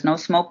 there's no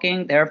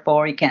smoking,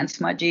 therefore you can't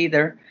smudge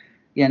either.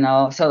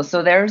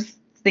 So there's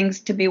things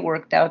to be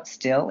worked out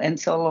still. And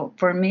so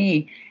for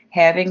me,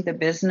 having the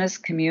business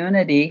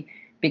community,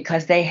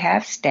 because they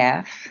have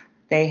staff,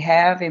 they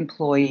have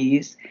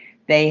employees,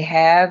 they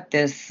have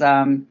this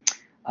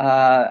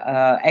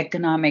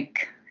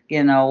economic,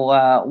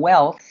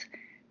 wealth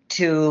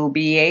to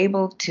be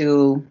able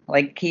to,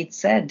 like Keith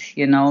said,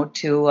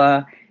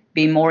 to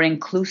be more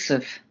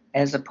inclusive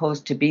as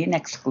opposed to being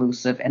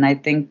exclusive. And I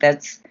think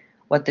that's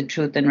what the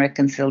Truth and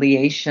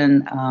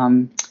Reconciliation,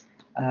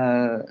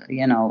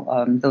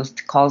 those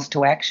calls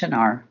to action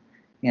are,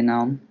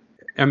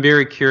 I'm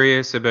very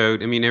curious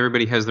about,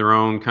 everybody has their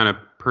own kind of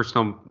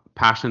personal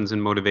passions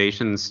and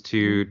motivations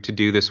to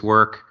do this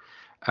work.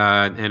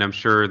 And I'm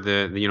sure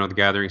the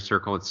gathering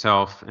circle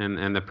itself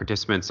and the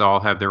participants all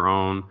have their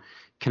own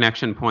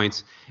connection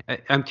points.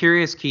 I'm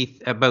curious,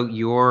 Keith, about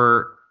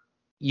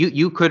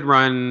you could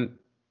run,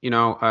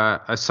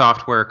 a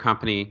software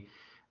company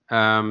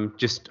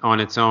just on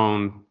its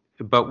own,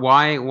 but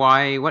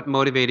what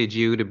motivated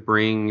you to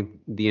bring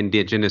the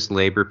Indigenous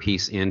labor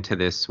piece into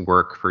this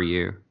work for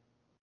you?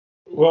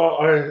 Well,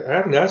 I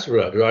have an answer for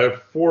that. I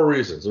have 4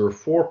 reasons. There were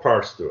 4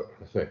 parts to it,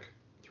 I think.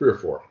 3 or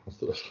 4.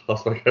 I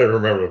can't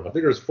remember them. I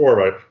think there's 4,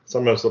 but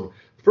sometimes some.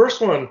 The first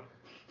one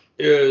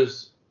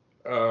is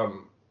 5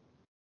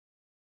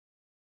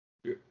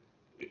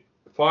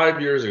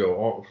 years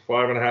ago,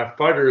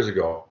 5 years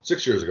ago,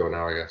 6 years ago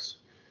now, I guess.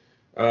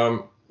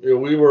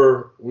 We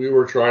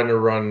were trying to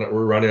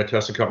we're running a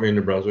testing company in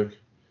New Brunswick,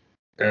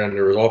 and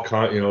there was all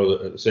kind,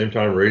 at the same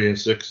time, Radian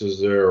 6 is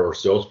there, or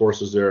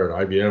Salesforce is there,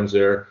 and IBM's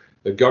there.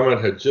 The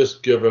government had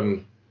just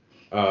given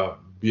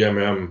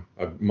BMM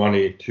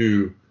money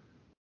to,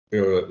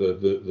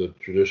 the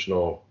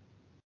traditional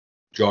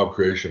job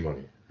creation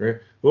money.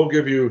 Right? We'll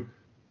give you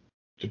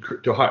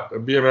to hire.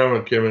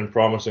 BMM came in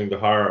promising to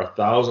hire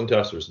 1,000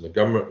 testers, and the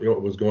government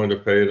was going to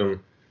pay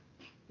them,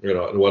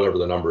 whatever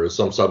the number is,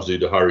 some subsidy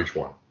to hire each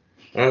one.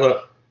 And I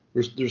thought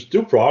there's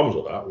 2 problems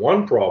with that.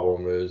 One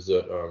problem is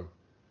that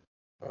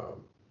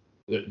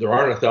there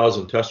aren't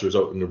 1,000 testers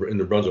out in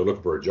New Brunswick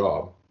looking for a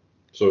job.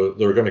 So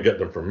they're going to get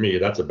them from me.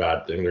 That's a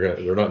bad thing.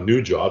 They're not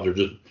new jobs. They're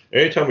just,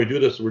 anytime we do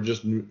this, we're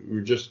just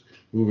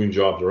moving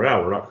jobs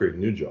around. We're not creating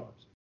new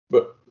jobs.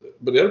 But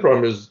the other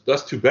problem is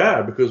that's too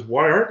bad, because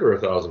why aren't there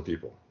 1,000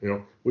 people?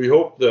 We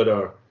hope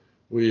that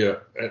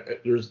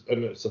there's,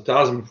 and it's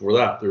 1,000 before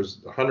that. There's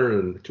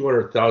 100 and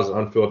 200,000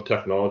 unfilled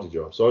technology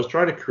jobs. So I was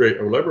trying to create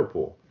a labor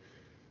pool.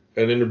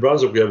 And in New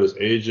Brunswick, we have this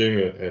aging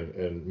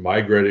and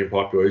migrating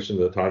population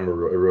at the time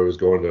everybody was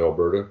going to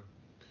Alberta.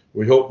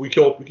 We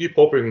keep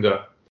hoping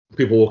that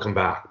people will come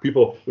back.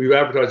 We've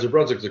advertised New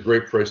Brunswick's a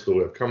great place to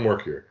live. Come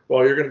work here.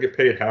 Well, you're going to get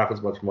paid half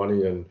as much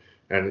money, and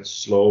it's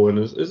slow. And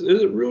is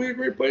it really a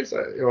great place?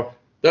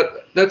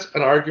 That's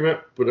an argument,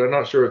 but I'm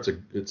not sure it's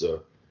a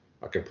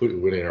completely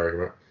winning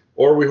argument.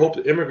 Or we hope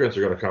that immigrants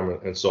are going to come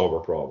and solve our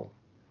problem.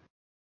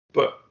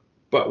 But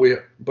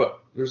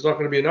there's not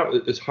going to be enough.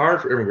 It's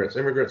hard for immigrants.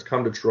 Immigrants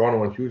come to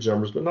Toronto in huge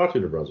numbers, but not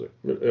to New Brunswick.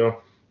 I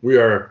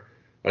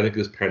think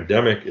this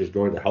pandemic is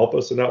going to help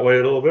us in that way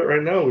a little bit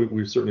right now.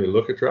 We certainly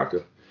look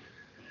attractive.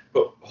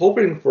 But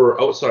hoping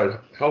for outside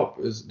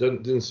help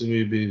didn't seem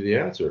to be the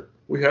answer.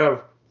 We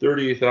have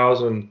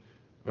 30,000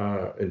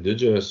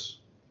 Indigenous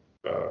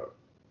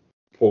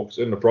folks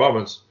in the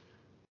province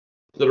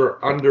that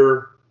are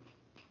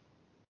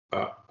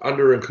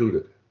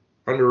under-included,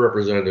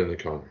 underrepresented in the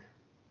economy.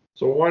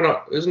 So why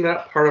not? Isn't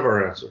that part of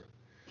our answer?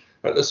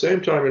 At the same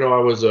time, I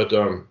was at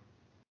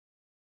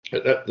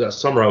that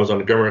summer I was on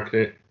the Governor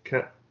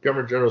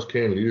General's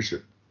Canadian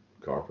Leadership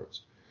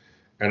Conference.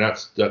 And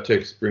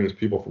that brings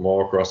people from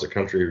all across the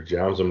country,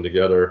 jams them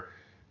together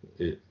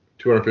to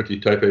 250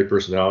 Type A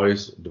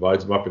personalities,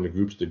 divides them up into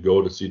groups to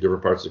go to see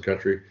different parts of the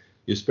country.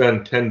 You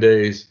spend 10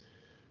 days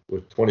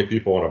with 20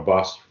 people on a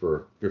bus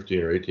for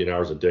 15 or 18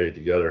 hours a day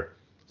together.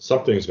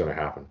 Something's going to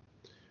happen.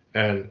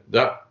 And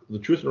that the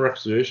Truth and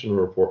Reconciliation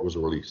Report was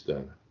released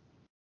then.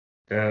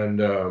 And,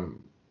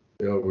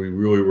 we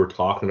really were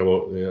talking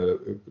about,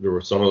 there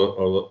were some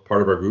of the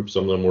part of our group,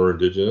 some of them were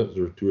Indigenous.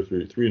 There were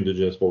three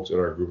Indigenous folks in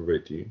our group of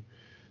 18.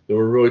 They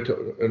were really,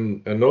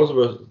 and those of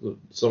us,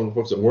 some of the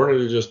folks that weren't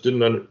Indigenous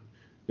didn't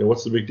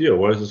what's the big deal?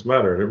 Why does this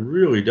matter? And it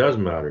really does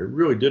matter. It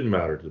really did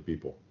matter to the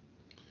people.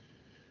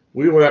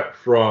 We went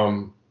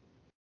from,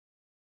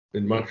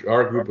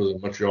 our group was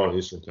in Montreal and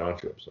Eastern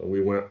Townships, and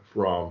we went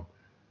from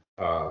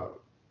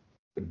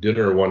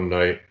dinner one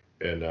night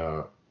in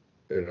a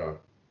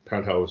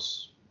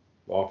penthouse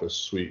office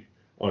suite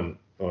on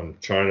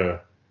China,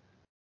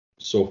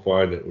 so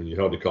fine that when you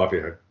held the coffee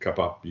cup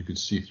up, you could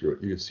see through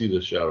it. You could see the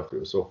shadow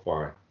through it. So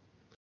fine.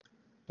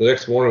 The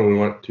next morning, we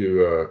went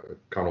to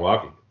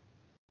Kahnawake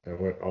and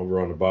went over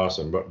on the bus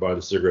and by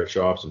the cigarette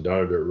shops and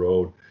down a dirt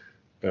road.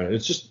 And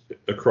it's just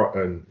across,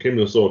 and came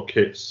to this little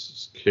K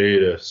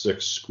to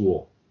 6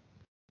 school.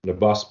 And the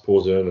bus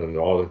pulls in, and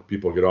all the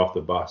people get off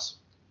the bus.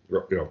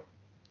 The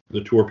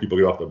tour people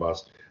get off the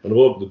bus, and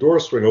the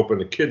doors swing open.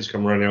 The kids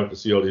come running out to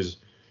see all these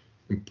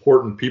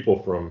important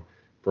people from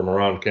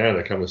around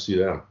Canada come to see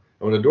them.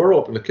 And when the door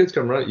opens, the kids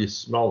come running. You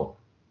smell them.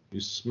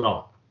 You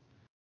smell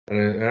it.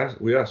 And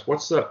we asked,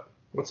 "What's that?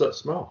 What's that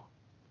smell?"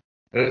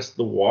 And it's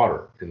the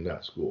water in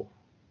that school.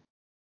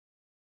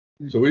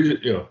 So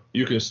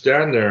you can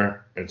stand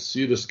there and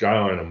see the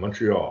skyline of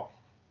Montreal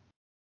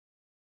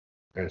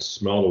and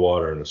smell the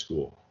water in the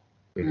school,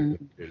 in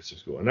the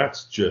school, and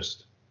that's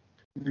just.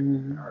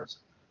 And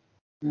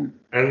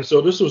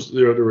so this was,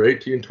 there were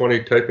 18,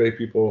 20 Type A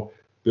people,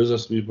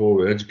 business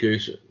people,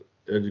 educators,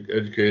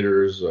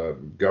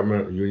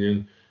 government,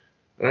 union,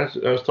 and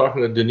I was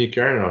talking to Denis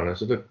Carignan, and I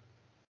said,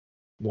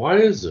 "Why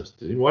is this?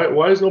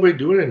 Why is nobody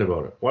doing anything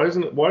about it? How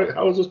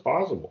is this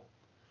possible?"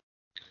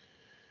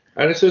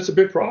 And he said, "It's a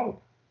big problem.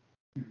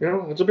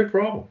 It's a big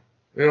problem.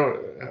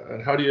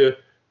 And how do you,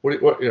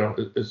 what can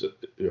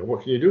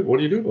you do? What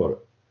do you do about it?"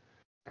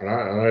 And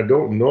I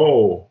don't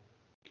know.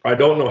 I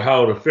don't know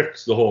how to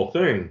fix the whole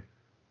thing,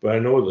 but I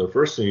know the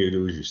first thing you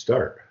do is you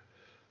start.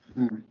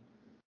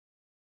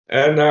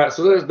 And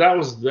so that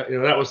was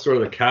sort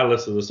of the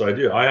catalyst of this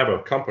idea. I have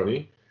a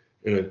company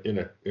in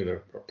a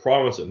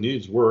province that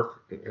needs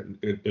work,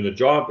 in a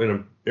job in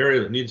an area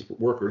that needs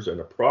workers,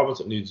 and a province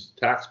that needs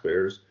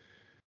taxpayers,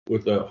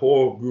 with a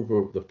whole group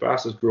of the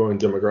fastest growing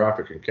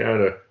demographic in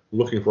Canada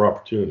looking for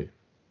opportunity.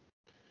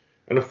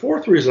 And the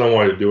fourth reason I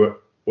wanted to do it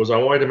was I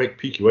wanted to make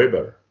PQA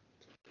better.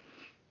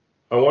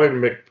 I wanted to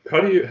make,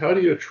 how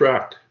do you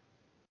attract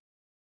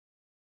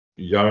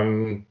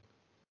young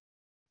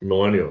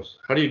millennials?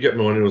 How do you get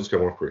millennials to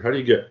come work for you? How do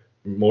you get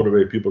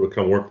motivated people to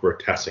come work for a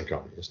testing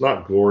company? It's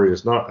not Glory,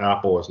 it's not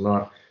Apple, it's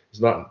not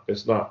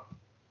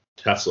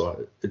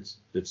Tesla. It's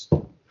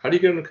how do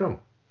you get them to come?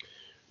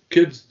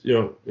 Kids,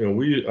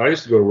 I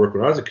used to go to work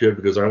when I was a kid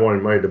because I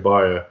wanted money to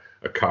buy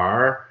a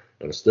car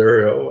and a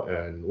stereo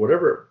and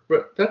whatever,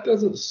 but that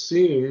doesn't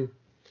seem,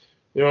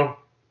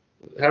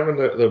 having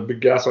the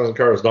big gas on the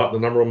car is not the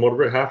number one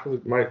motivator. Half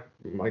of my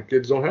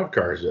kids don't have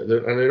cars yet,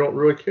 and they don't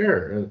really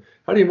care. And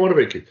how do you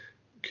motivate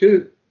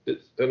kids? It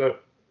just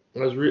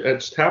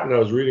happened. I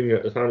was reading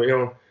at the time.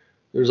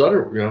 There's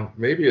other.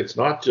 Maybe it's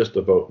not just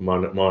about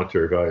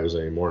monetary values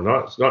anymore.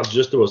 It's not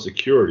just about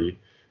security.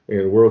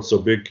 And the world's so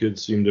big,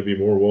 kids seem to be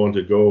more willing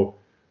to go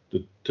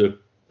to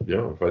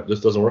if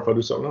this doesn't work, I'll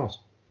do something else.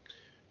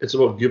 It's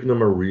about giving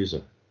them a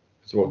reason.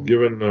 It's about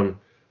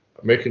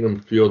making them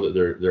feel that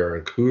they're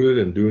included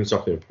and doing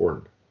something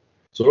important.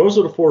 So those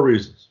are the 4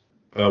 reasons.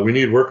 We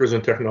need workers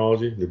in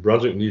technology. New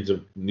Brunswick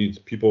needs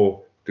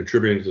people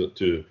contributing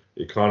to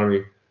the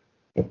economy.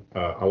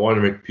 I want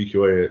to make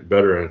PQA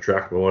better and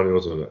attract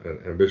millennials and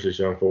ambitious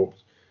young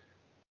folks.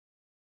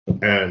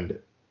 And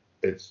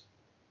it's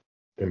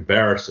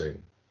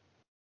embarrassing,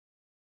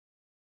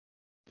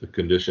 the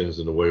conditions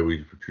and the way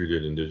we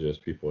treated Indigenous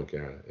people in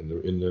Canada.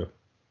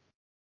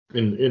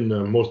 In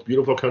the most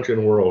beautiful country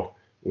in the world,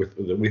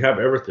 we have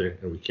everything,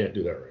 and we can't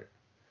do that right.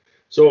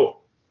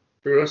 So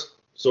that's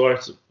how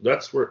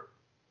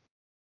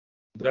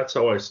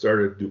I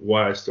started.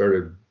 Why I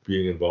started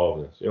being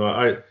involved in this.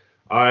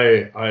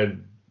 I've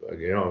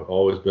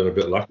always been a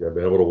bit lucky. I've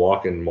been able to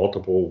walk in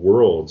multiple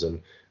worlds,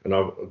 and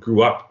I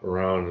grew up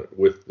around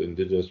with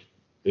Indigenous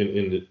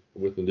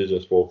with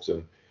Indigenous folks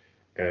and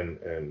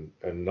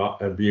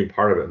being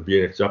part of it and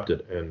being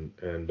accepted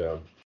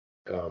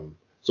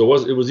so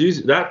it was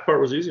easy. That part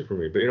was easy for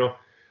me. But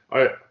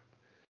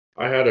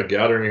I had a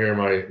gathering here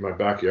in my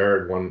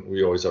backyard.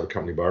 We always have a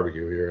company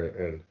barbecue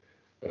here,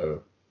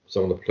 and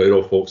some of the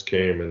Plato folks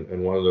came,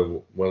 and one of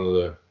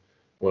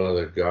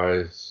the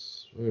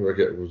guys, I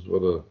forget, it was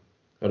one of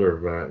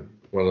the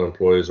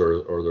employees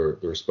or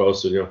their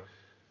spouse said,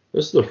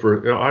 this is the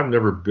first. I've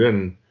never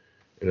been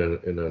in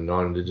a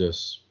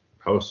non-Indigenous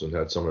house and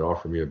had somebody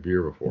offer me a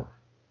beer before.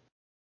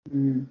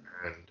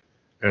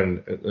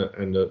 and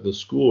the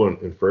school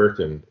in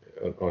Fredericton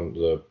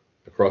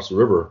across the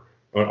river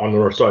on the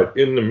north side,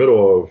 in the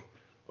middle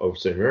of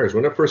St. Mary's.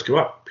 When it first came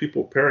up,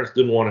 parents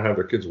didn't want to have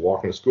their kids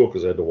walking to school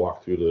because they had to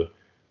walk through the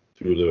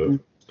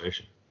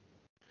station.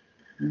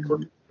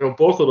 Mm-hmm.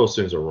 Both of those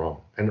things are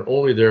wrong, and they're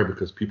only there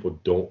because people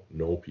don't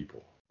know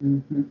people.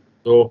 Mm-hmm.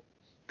 So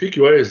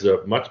PQA is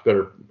a much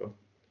better.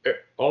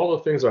 All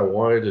the things I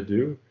wanted to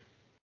do,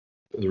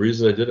 the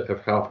reason I did it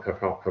have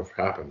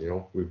happened.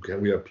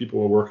 We have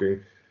people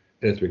working,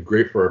 and it's been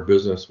great for our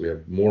business. We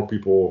have more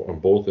people on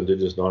both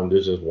Indigenous,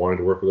 non-Indigenous wanting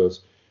to work with us.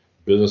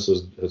 Business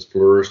has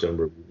flourished, and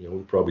we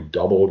probably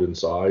doubled in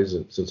size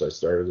since I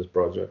started this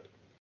project.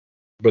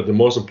 But the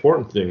most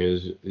important thing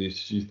is you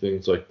see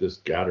things like this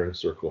gathering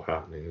circle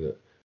happening, that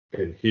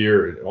and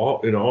here in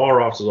all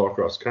our offices all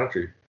across the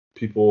country,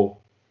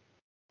 people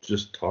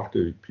just talk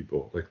to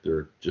people like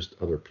they're just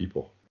other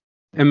people.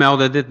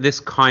 Imelda, this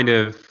kind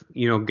of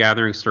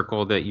gathering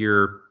circle that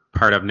you're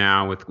part of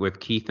now with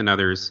Keith and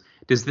others,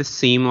 does this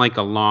seem like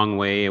a long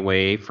way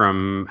away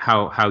from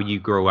how you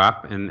grow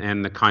up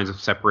and the kinds of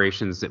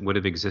separations that would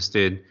have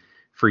existed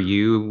for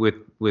you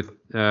with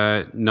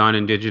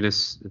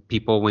non-Indigenous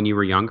people when you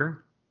were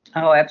younger?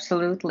 Oh,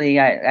 absolutely.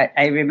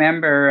 I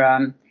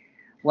remember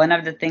one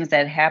of the things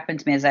that happened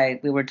to me is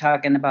we were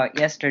talking about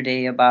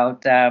yesterday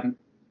about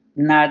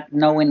not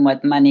knowing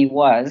what money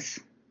was,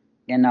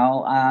 and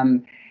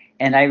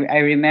I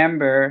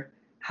remember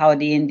how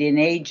the Indian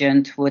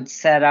agent would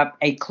set up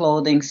a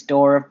clothing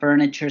store, a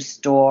furniture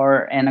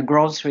store, and a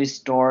grocery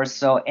store.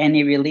 So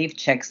any relief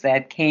checks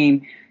that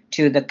came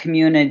to the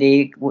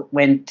community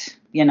went,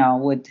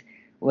 my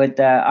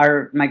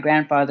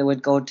grandfather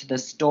would go to the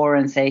store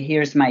and say,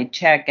 "Here's my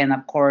check," and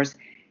of course,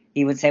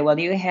 he would say, "Well,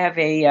 you have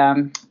a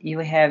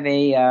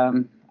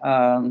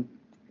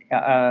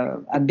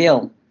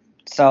bill."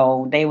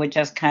 So they would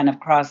just kind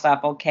of cross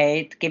off,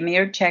 "Okay, give me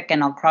your check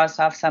and I'll cross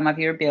off some of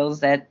your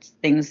bills,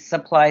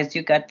 supplies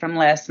you got from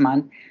last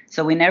month."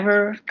 So we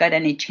never got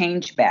any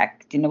change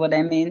back. Do you know what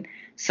I mean?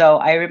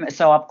 So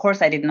so of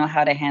course I didn't know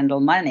how to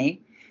handle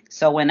money.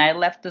 So when I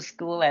left the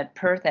school at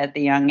Perth at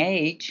the young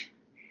age,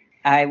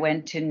 I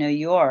went to New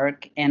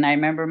York, and I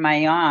remember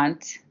my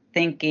aunt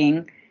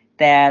thinking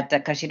that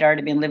because she'd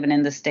already been living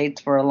in the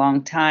States for a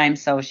long time,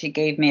 so she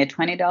gave me a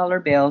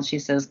 $20 bill. She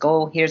says,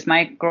 here's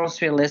my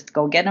grocery list,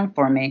 go get them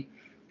for me.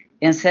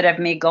 Instead of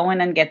me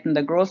going and getting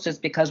the groceries,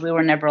 because we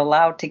were never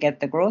allowed to get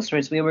the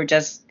groceries, we were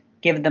just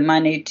give the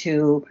money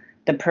to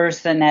the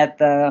person at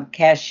the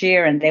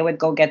cashier, and they would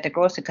go get the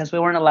groceries because we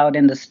weren't allowed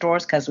in the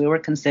stores because we were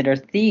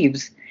considered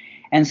thieves.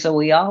 And so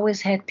we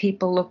always had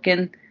people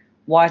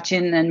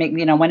watching,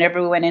 and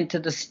whenever we went into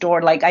the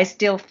store, like I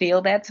still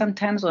feel that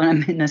sometimes when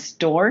I'm in a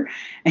store,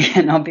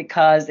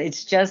 because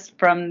it's just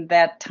from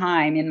that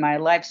time in my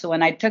life. So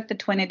when I took the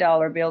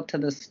 $20 bill to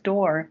the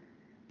store,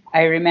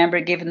 I remember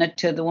giving it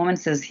to the woman,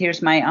 says,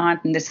 "Here's my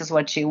aunt, and this is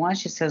what she wants."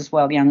 She says,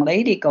 "Well, young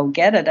lady, go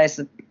get it." I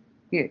said,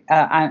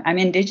 "I'm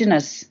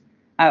Indigenous."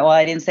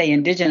 I didn't say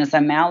Indigenous,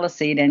 I'm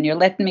Maliseet, and you're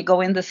letting me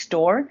go in the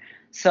store?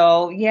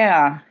 So,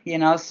 yeah,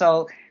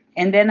 so...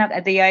 And then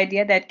the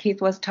idea that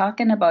Keith was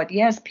talking about,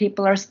 yes,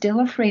 people are still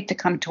afraid to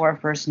come to our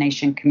First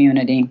Nation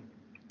community.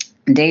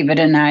 David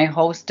and I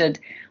hosted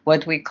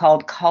what we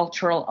called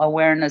cultural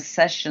awareness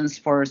sessions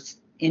for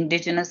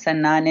Indigenous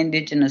and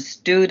non-Indigenous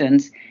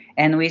students,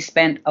 and we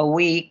spent a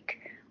week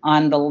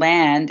on the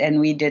land, and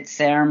we did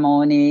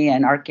ceremony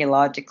and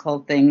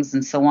archaeological things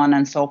and so on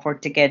and so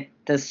forth to get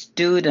the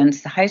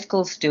high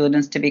school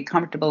students, to be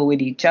comfortable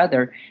with each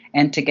other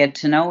and to get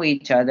to know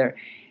each other.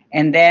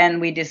 And then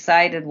we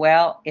decided,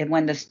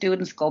 when the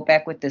students go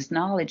back with this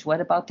knowledge, what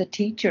about the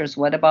teachers?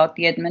 What about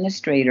the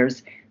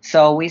administrators?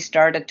 So we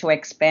started to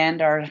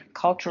expand our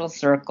cultural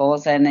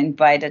circles and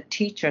invited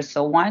teachers.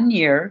 So one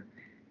year,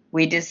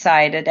 we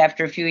decided,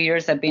 after a few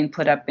years of being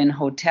put up in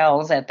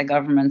hotels at the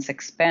government's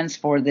expense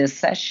for this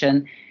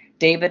session,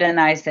 David and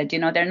I said,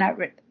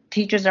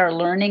 teachers are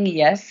learning,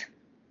 yes,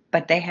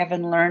 but they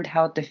haven't learned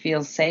how to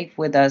feel safe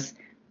with us.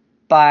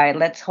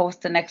 Let's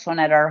host the next one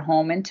at our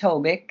home in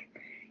Tobic.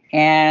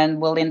 And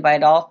we'll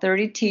invite all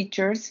 30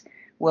 teachers.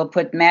 We'll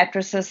put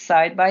mattresses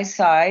side by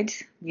side,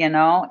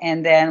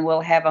 and then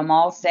we'll have them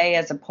all stay,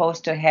 as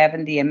opposed to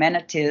having the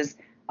amenities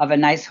of a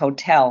nice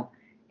hotel,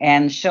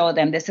 and show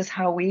them this is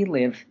how we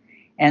live.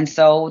 And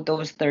so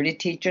those 30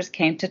 teachers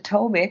came to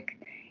Tobic,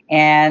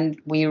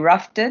 and we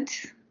roughed it,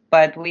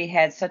 but we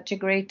had such a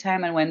great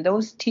time. And when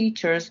those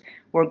teachers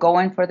were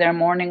going for their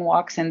morning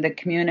walks in the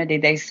community,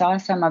 they saw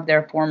some of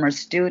their former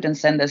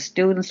students, and the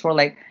students were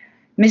like,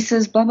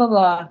 "Mrs. blah, blah,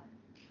 blah,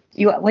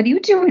 what are you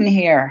doing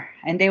here?"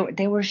 And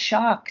they were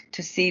shocked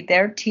to see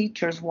their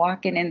teachers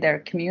walking in their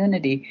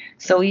community.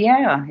 So,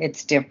 yeah,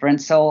 it's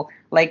different. So,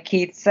 like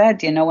Keith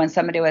said, when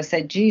somebody was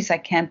said, "Geez, I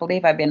can't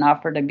believe I've been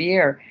offered a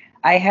beer."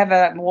 I have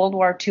a World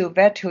War II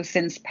vet who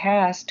since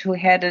passed, who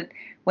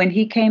when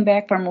he came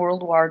back from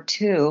World War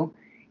II,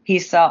 he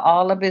saw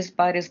all of his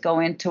buddies go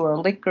into a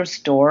liquor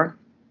store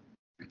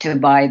to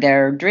buy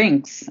their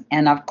drinks.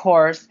 And, of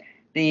course,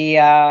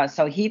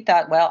 so he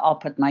thought, well, I'll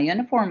put my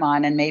uniform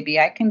on and maybe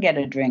I can get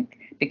a drink.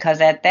 because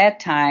at that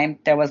time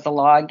there was a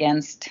law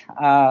against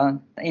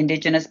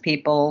Indigenous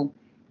people,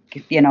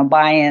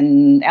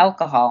 buying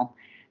alcohol.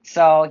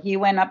 So he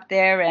went up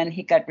there and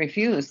he got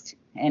refused.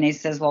 And he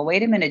says, well,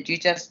 wait a minute,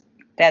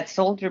 that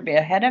soldier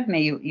ahead of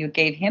me, you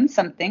gave him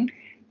something.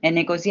 And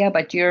he goes, yeah,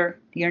 but you're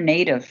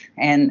native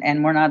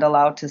and we're not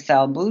allowed to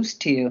sell booze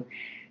to you.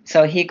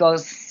 So he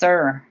goes,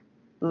 sir,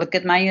 look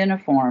at my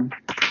uniform.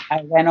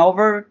 I went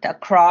over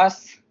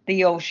across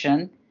the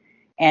ocean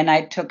and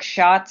I took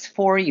shots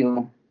for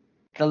you.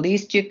 The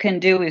least you can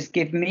do is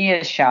give me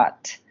a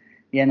shot,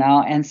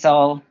 And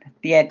so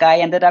the guy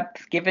ended up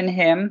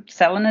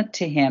selling it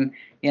to him,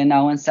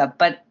 and stuff.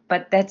 But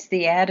that's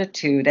the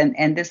attitude,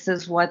 and this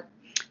is why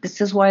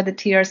the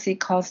TRC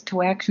calls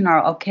to action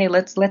are okay.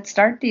 Let's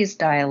start these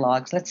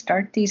dialogues. Let's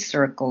start these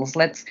circles.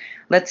 Let's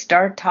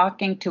start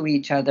talking to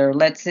each other.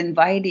 Let's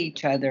invite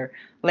each other.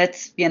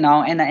 Let's,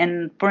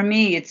 and for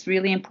me, it's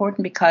really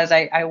important because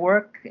I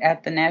work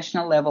at the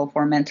national level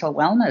for mental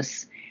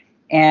wellness.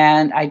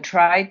 And I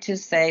try to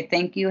say,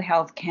 thank you,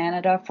 Health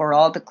Canada, for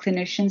all the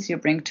clinicians you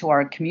bring to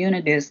our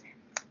communities.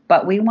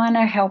 But we want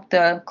to help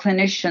the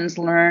clinicians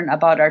learn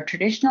about our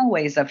traditional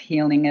ways of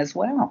healing as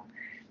well.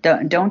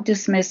 Don't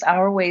dismiss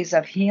our ways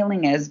of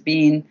healing as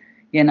being,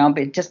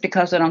 just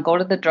because we don't go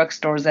to the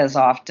drugstores as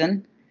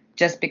often,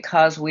 just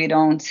because we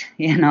don't,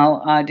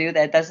 do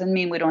that doesn't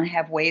mean we don't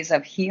have ways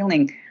of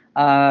healing,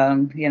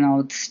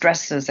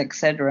 stresses, et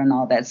cetera, and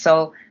all that.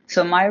 So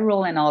my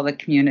role in all the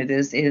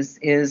communities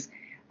is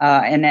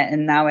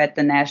and now at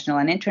the national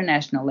and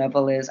international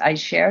level is I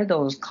share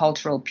those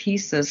cultural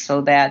pieces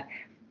so that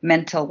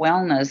mental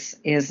wellness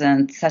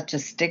isn't such a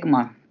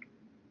stigma,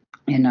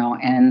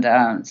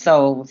 and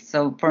so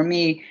for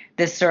me,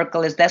 this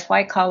circle that's why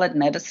I call it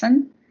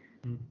medicine,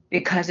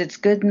 because it's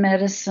good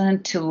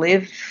medicine to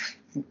live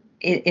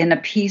in a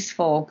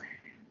peaceful,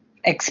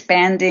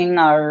 expanding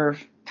our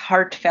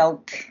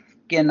heartfelt,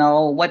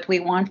 what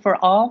we want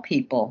for all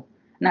people,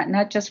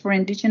 not just for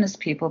Indigenous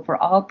people, for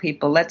all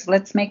people.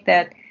 Let's make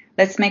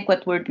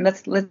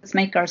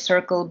our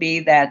circle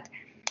be that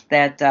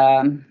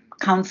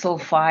counsel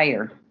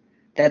fire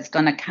that's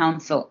going to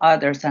counsel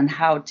others on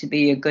how to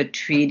be a good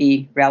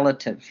treaty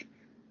relative.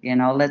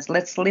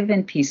 Let's live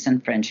in peace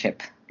and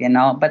friendship,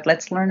 but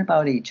let's learn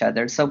about each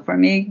other. So for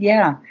me,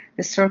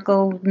 the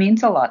circle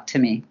means a lot to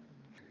me.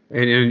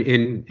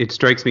 And it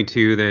strikes me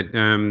too that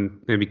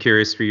I'd be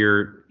curious for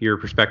your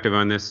perspective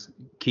on this,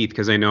 Keith,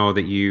 because I know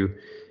that you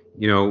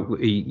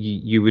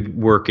would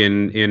work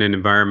in an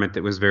environment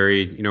that was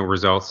very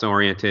results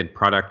oriented,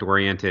 product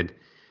oriented.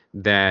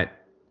 That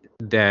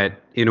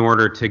in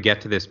order to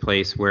get to this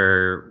place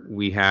where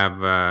we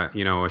have a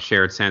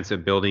shared sense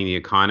of building the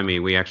economy,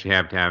 we actually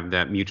have to have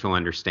that mutual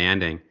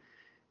understanding,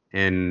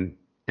 and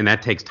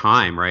that takes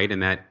time, right?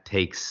 And that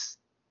takes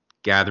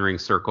gathering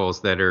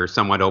circles that are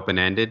somewhat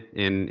open-ended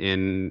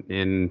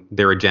in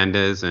their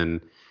agendas and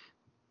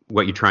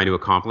what you're trying to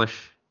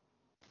accomplish.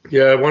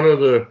 Yeah, I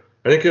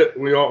think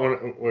we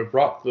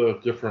brought the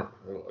different,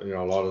 a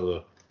lot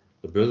of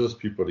the business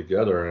people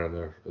together,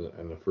 and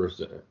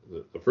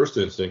the first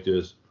instinct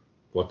is,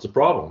 what's the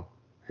problem?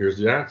 Here's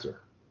the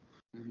answer.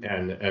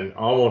 And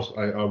almost,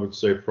 I would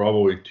say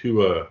probably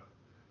to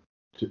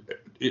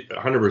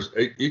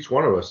 100%, each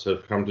one of us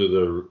have come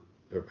to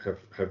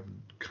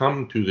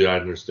the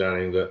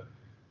understanding that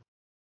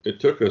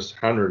it took us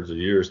hundreds of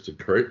years to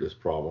create this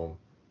problem.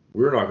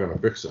 We're not going to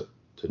fix it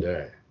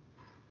today.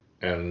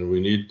 And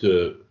we need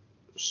to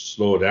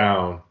slow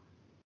down.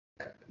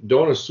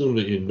 Don't assume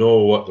that you know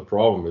what the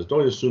problem is.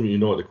 Don't assume you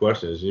know what the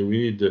question is. We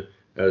need to,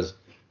 as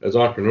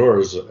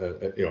entrepreneurs,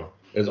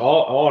 as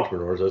all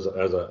entrepreneurs, as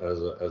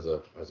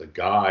a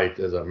guy,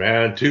 as a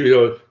man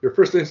too, your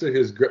first instinct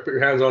is put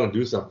your hands on and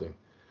do something.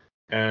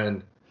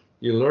 And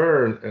you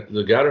learn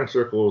the gathering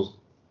circles.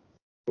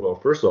 Well,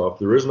 first off,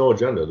 there is no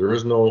agenda. There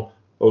is no,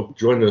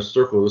 join this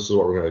circle, this is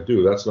what we're going to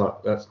do. That's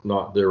not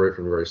there right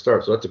from the very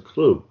start. So that's a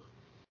clue.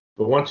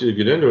 But once you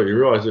get into it, you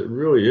realize it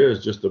really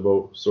is just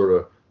about sort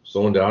of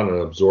slowing down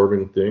and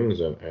absorbing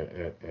things and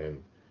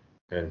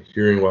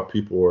hearing what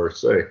people are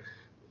saying.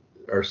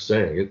 It's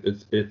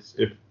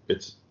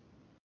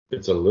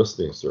a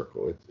listening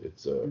circle.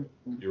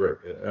 You're right.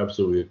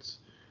 Absolutely.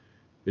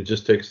 It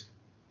just takes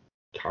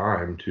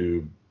time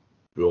to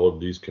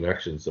build these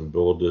connections and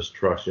build this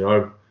trust.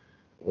 When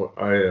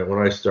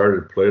I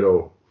started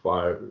Plato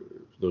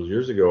those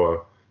years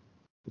ago,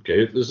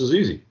 okay, this is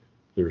easy.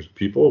 There's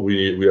people,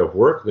 we have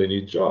work, they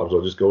need jobs.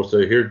 I'll just go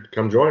say, here,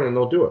 come join, and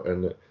they'll do it.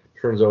 And it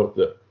turns out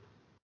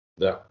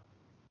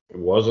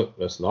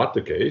that's not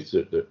the case.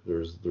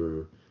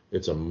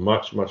 It's a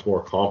much, much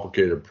more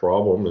complicated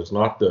problem. It's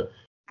not that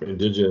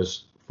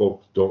Indigenous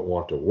folks don't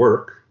want to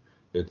work.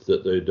 It's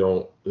that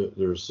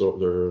there are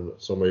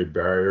so many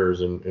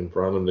barriers in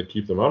front of them that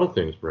keep them out of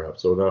things,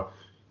 perhaps. So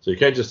you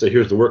can't just say,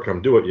 here's the work,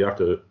 come do it. You have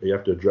to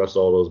address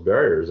all those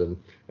barriers and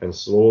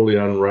slowly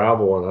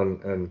unravel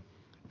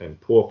and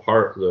pull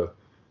apart the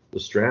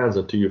strands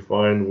until you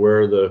find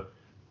where the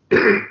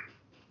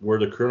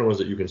kernel is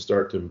that you can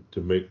start to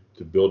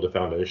build the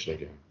foundation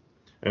again.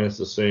 And it's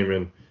the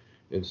same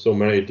in so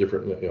many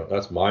different,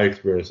 that's my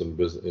experience in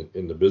business,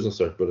 in the business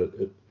sector, but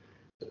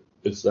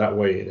it's that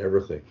way in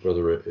everything,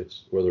 whether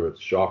it's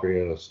shopping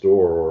in a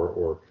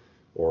store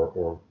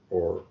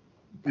or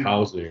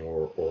housing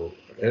or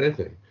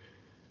anything.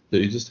 That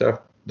you just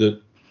have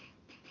that.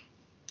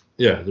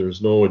 Yeah,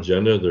 there's no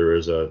agenda. There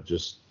is a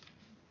just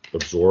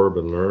absorb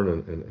and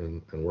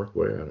learn and work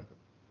away at it.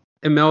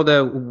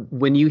 Imelda,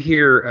 when you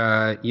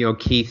hear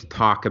Keith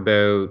talk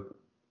about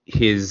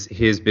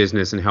his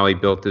business and how he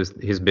built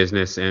his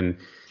business and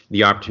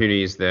the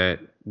opportunities that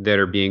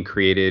are being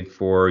created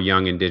for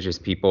young Indigenous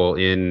people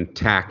in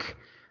tech,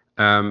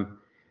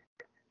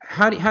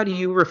 how do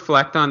you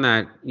reflect on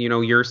that?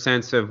 Your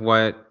sense of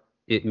what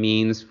it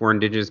means for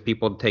Indigenous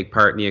people to take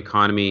part in the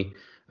economy,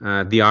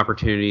 the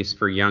opportunities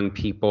for young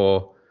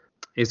people.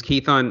 Is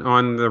Keith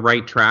on the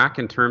right track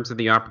in terms of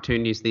the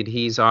opportunities that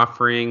he's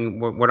offering?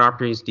 What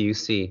opportunities do you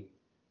see?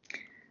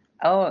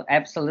 Oh,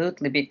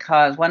 absolutely.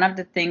 Because one of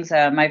the things,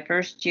 my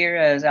first year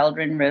as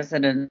Eldrin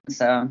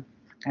residence, I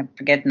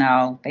forget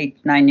now,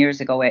 8-9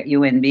 years ago at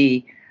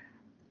UNB,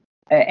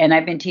 and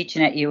I've been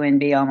teaching at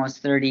UNB almost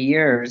 30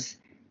 years,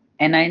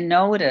 and I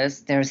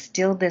noticed there's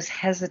still this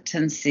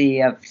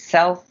hesitancy of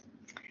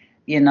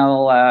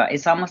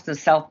it's almost a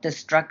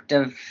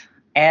self-destructive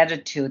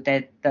attitude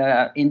that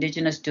the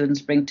Indigenous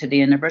students bring to the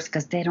university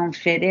because they don't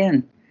fit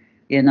in.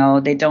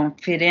 They don't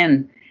fit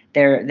in.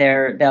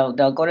 They'll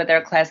go to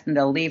their class and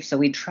they'll leave. So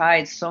we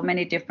tried so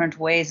many different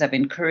ways of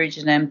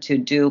encouraging them to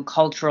do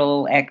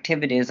cultural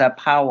activities, a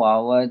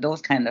powwow, or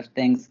those kind of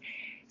things.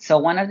 So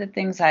one of the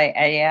things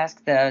I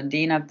asked the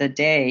dean of the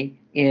day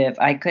if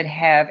I could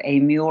have a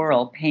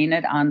mural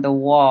painted on the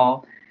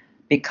wall,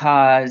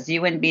 because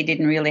UNB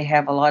didn't really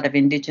have a lot of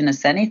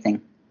Indigenous anything.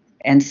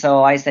 And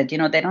so I said,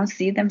 they don't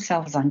see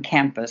themselves on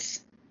campus.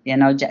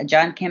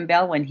 John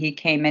Kimbell, when he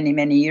came many,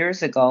 many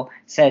years ago,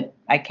 said,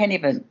 I can't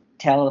even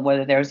tell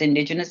whether there's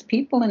Indigenous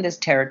people in this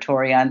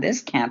territory on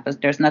this campus.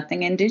 There's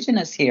nothing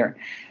Indigenous here.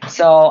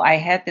 So I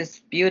had this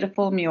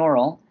beautiful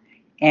mural,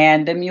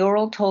 and the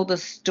mural told the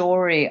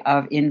story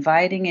of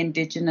inviting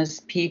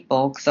Indigenous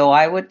people. So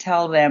I would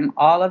tell them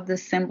all of the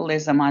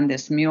symbolism on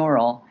this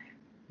mural.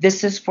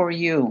 This is for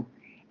you.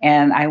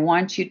 And I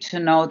want you to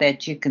know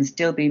that you can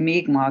still be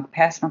Mi'kmaq,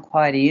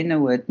 Passamaquoddy,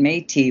 Inuit,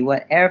 Métis,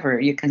 whatever.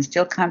 You can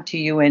still come to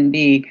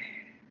UNB.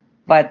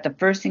 But the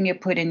first thing you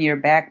put in your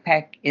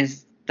backpack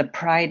is the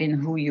pride in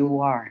who you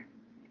are.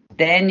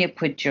 Then you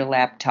put your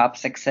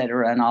laptops,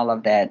 etc., and all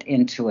of that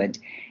into it.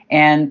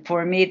 And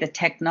for me, the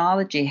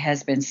technology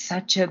has been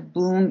such a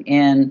boom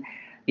in,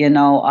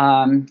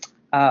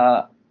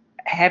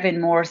 having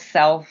more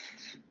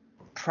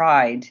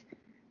self-pride.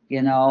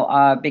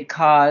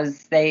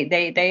 Because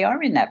they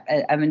are in that.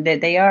 I mean,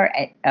 they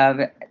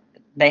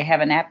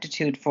have an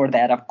aptitude for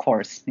that, of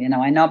course.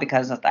 I know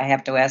because I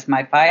have to ask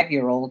my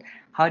 5-year-old,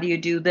 how do you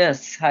do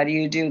this? How do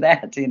you do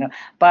that?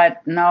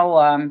 But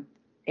no,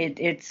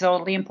 it's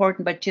totally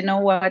important. But you know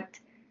what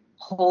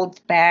holds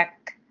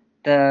back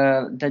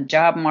the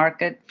job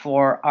market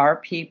for our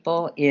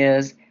people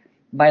is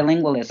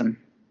bilingualism,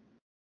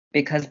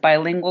 because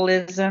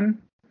bilingualism.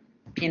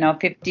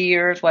 50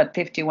 years,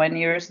 51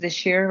 years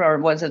this year, or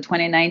was it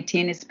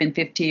 2019? It's been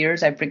 50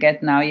 years. I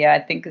forget now. Yeah, I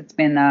think it's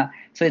been,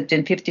 so it's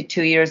been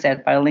 52 years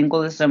that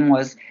bilingualism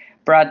was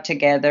brought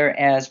together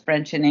as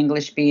French and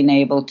English being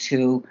able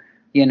to,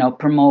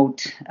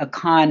 promote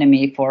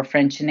economy for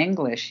French and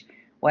English.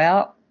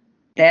 Well,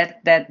 that's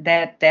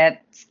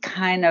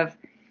kind of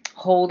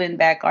holding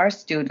back our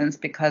students,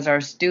 because our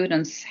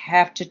students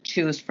have to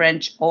choose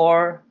French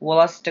or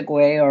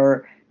Wolastoqey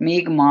or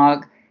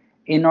Mi'kmaq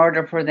in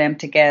order for them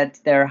to get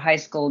their high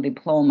school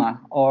diploma,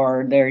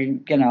 or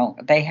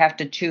they have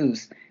to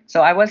choose.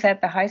 So I was at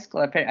the high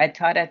school. I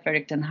taught at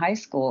Fredericton High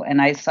School, and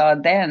I saw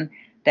then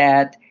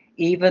that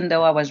even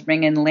though I was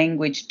bringing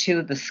language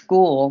to the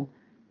school,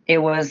 it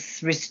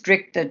was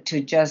restricted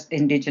to just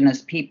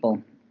Indigenous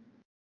people.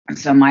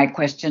 So my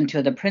question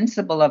to the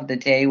principal of the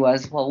day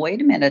was, well,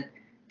 wait a minute.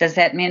 Does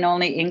that mean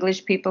only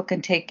English people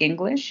can take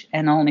English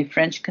and only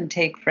French can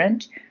take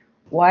French?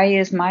 Why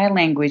is my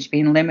language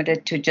being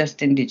limited to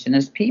just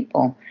Indigenous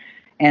people?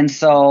 And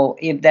so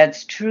if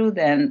that's true,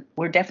 then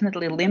we're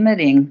definitely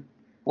limiting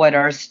what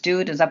our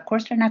students, of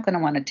course, they're not going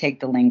to want to take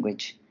the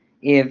language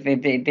if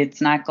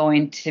it's not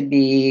going to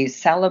be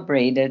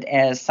celebrated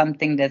as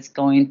something that's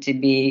going to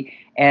be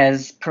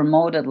as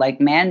promoted like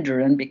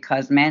Mandarin,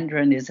 because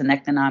Mandarin is an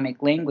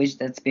economic language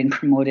that's been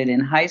promoted in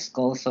high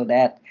school so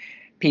that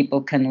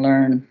people can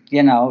learn,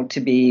 to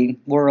be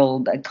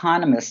world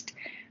economists.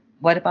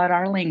 What about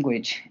our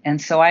language?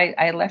 And so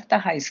I left the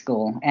high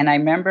school, and I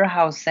remember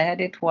how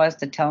sad it was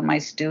to tell my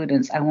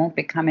students, I won't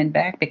be coming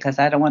back because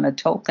I don't want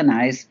to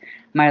tokenize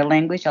my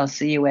language. I'll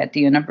see you at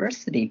the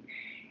university.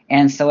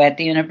 And so at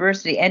the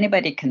university,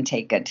 anybody can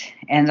take it.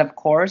 And of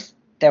course,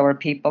 there were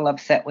people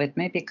upset with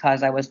me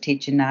because I was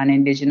teaching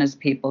non-Indigenous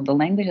people the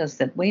language. I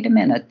said, wait a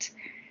minute.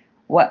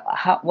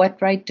 What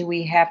right do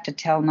we have to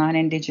tell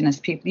non-Indigenous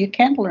people, you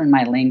can't learn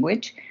my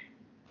language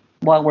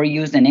while we're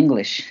using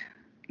English,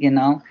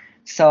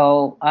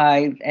 So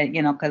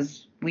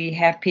because we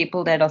have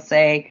people that'll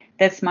say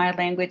that's my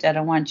language. I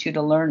don't want you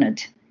to learn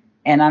it.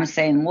 And I'm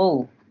saying,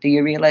 whoa, do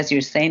you realize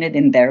you're saying it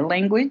in their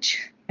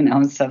language?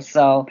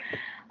 So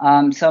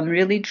I'm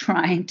really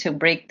trying to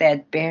break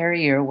that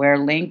barrier where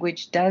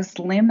language does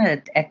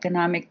limit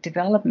economic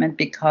development,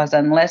 because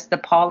unless the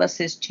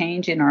policies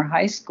change in our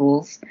high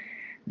schools,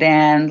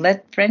 then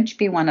let French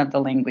be one of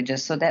the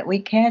languages so that we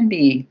can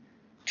be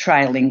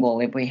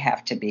trilingual if we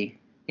have to be,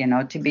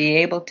 to be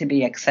able to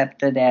be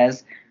accepted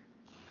as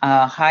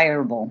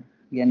hireable,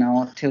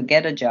 to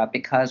get a job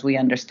because we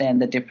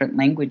understand the different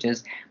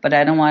languages. But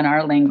I don't want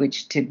our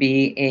language to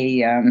be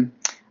a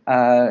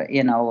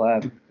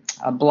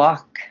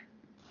block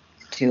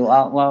to,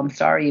 well, I'm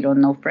sorry, you don't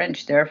know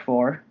French,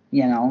 therefore,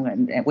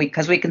 and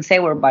because we can say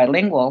we're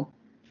bilingual,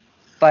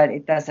 but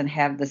it doesn't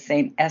have the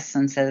same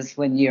essence as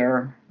when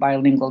you're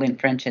bilingual in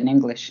French and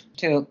English.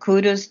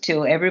 Kudos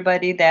to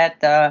everybody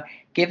that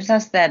gives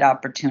us that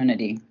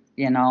opportunity.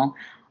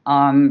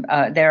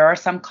 There are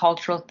some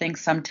cultural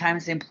things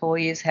sometimes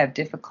employees have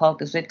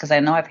difficulties with, because I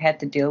know I've had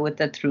to deal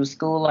with it through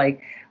school,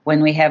 like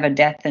when we have a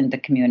death in the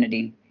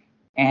community.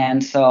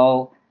 And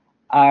so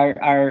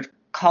our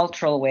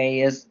cultural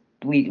way is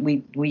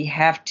we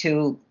have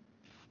to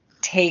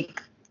take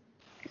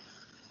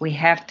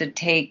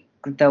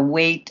the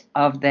weight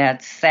of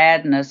that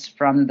sadness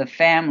from the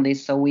family.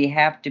 So we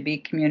have to be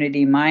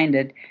community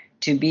minded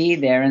to be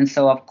there. And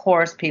so, of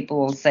course, people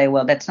will say,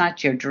 well, that's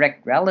not your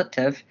direct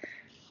relative,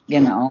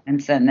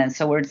 and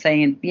so we're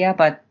saying, yeah,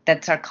 but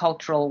that's our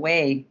cultural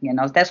way.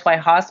 That's why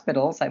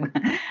hospitals,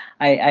 I'm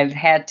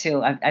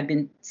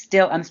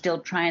still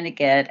trying to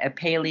get a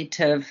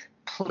palliative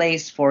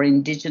place for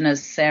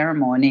Indigenous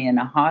ceremony in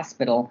a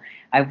hospital.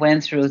 I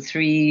went through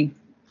 3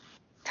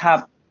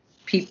 top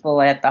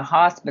people at the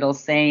hospital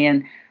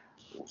saying,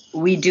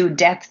 we do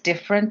death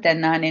different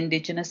than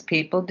non-Indigenous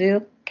people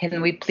do.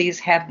 Can we please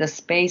have the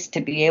space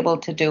to be able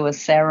to do a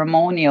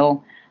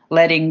ceremonial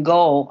letting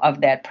go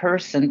of that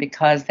person,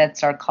 because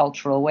that's our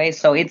cultural way.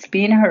 So it's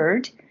been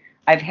heard.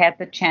 I've had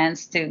the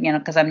chance to,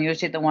 because I'm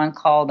usually the one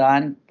called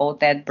on,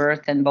 both at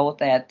birth and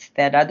both at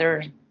that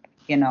other,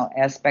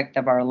 aspect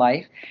of our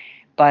life.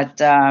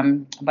 But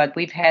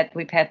we've had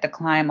to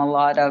climb a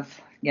lot of,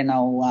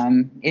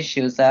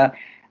 issues.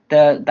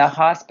 The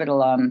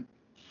hospital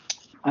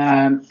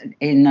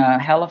in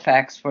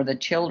Halifax for the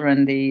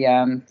children,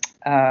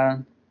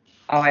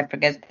 I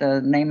forget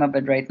the name of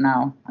it right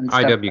now.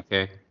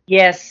 IWK.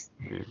 Yes,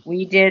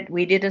 we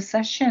did a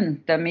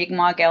session, the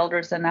Mi'kmaq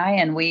elders and I,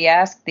 and we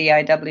asked the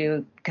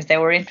IW, because they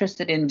were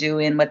interested in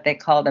doing what they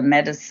called a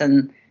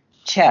medicine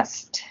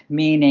chest,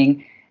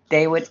 meaning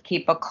they would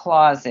keep a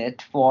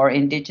closet for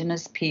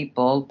Indigenous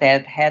people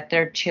that had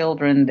their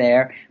children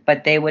there,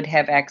 but they would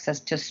have access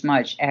to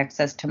smudge,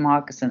 access to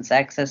moccasins,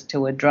 access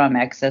to a drum,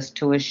 access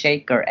to a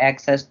shaker,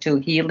 access to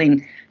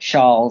healing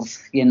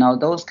shawls,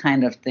 those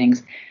kind of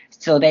things.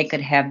 So they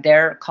could have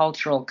their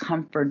cultural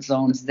comfort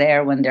zones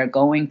there when they're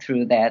going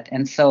through that.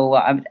 And so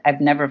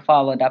I've never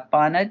followed up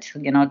on it,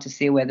 to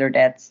see whether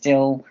that's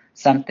still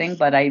something.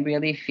 But I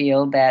really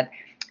feel that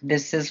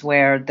this is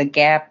where the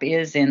gap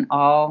is in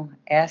all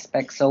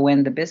aspects. So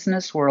when the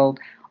business world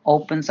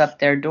opens up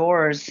their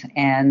doors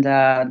and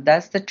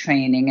does the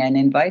training and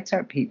invites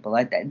our people,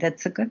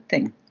 that's a good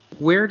thing.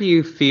 Where do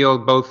you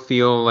both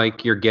feel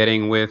like you're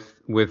getting with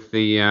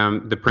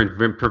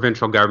the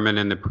provincial government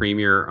and the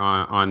premier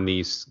on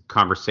these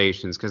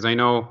conversations? Because I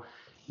know,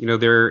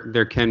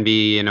 there can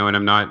be, and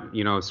I'm not,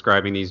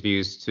 ascribing these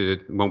views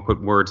won't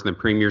put words in the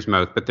premier's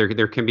mouth, but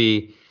there can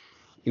be,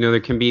 there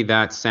can be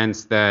that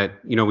sense that,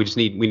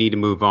 we need to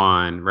move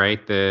on,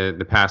 right?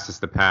 The past is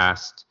the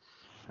past.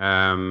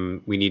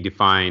 We need to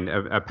find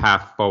a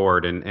path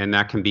forward, and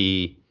that can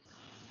be,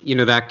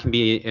 that can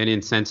be an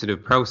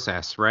insensitive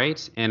process,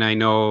 right? And I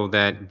know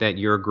that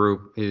your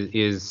group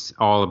is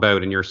all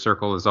about, and your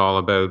circle is all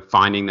about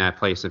finding that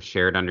place of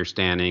shared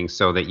understanding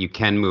so that you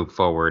can move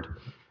forward.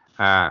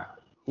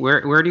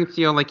 Where do you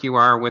feel like you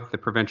are with the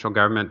provincial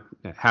government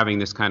having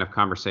this kind of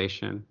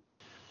conversation?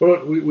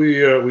 Well,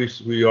 we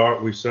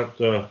sent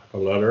a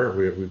letter.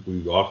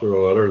 We authored a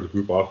letter. The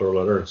group authored a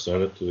letter and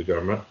sent it to the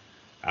government,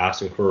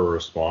 asking for a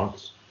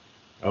response.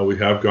 We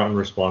have gotten a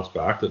response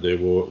back that they're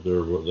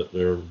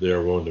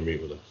willing to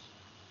meet with us.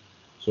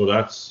 So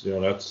that's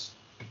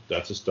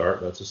a start.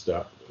 That's a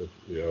step.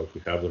 If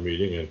we have the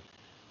meeting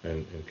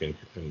and can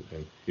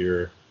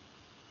hear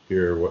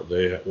what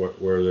their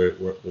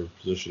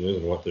position is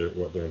and what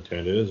their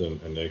intent is,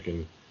 and they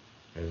can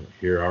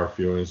hear our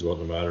feelings about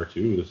the matter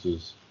too.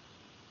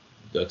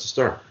 That's a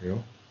start.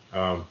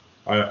 I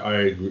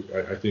agree.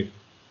 I think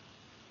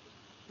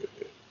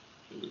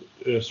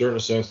in a certain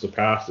sense the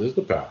past is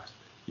the past.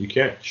 You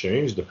can't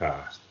change the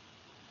past.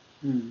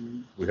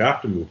 Mm-hmm. We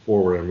have to move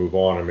forward and move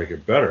on and make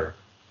it better.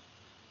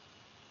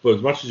 But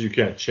as much as you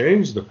can't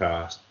change the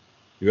past,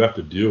 you have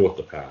to deal with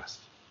the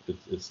past.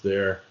 It's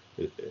there.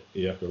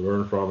 You have to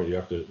learn from it. You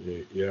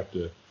have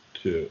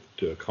to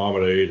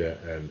accommodate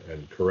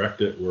and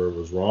correct it where it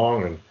was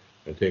wrong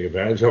and take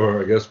advantage of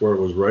it, I guess, where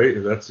it was right,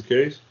 if that's the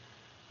case.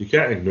 you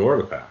can't ignore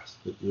the past.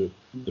 The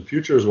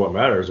future is what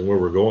matters, and where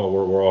we're going,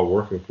 where we're all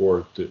working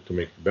for to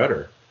make it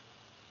better.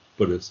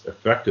 But it's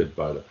affected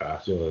by the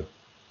past.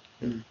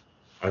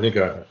 I think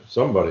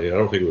somebody, I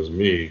don't think it was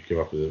me, came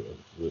up with it,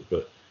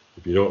 but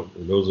if you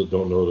don't, those that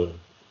don't know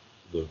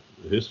the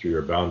history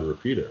are bound to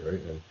repeat it, right?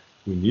 And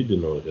we need to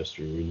know the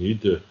history. We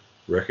need to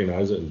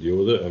recognize it and deal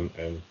with it.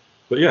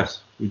 But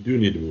yes, we do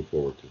need to move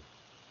forward too.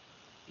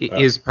 It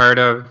is part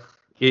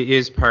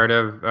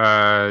of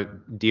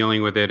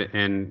dealing with it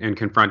and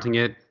confronting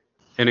it,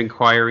 an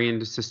inquiry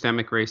into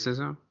systemic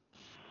racism.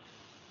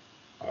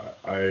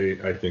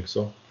 I think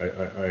so.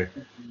 I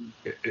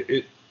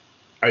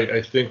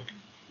think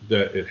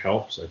that it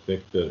helps. I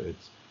think that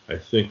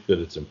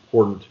it's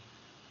important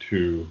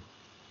to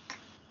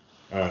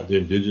the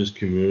Indigenous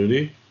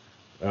community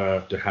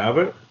to have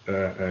it.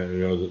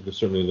 And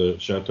certainly the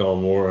Chantal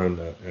Moore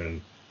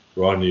and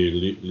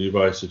Rodney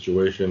Levi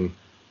situation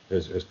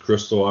has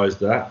crystallized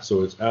that.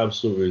 So it's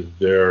absolutely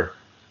their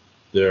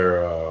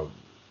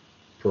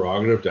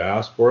prerogative to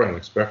ask for it and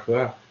expect for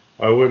that.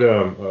 I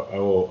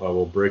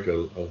will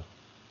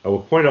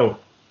point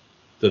out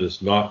that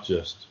it's not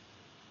just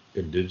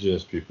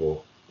Indigenous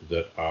people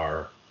that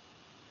are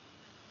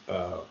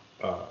that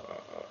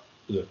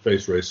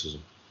face racism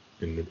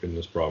in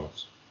this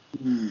province.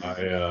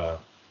 There's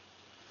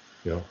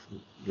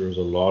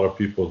a lot of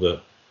people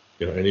that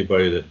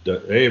anybody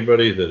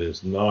that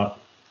is not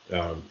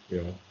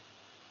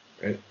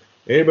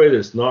anybody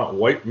that's not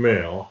white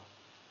male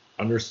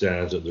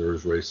understands that there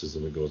is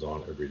racism that goes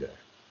on every day.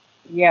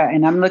 Yeah,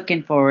 and I'm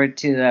looking forward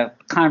to the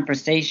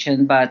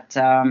conversation. But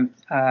one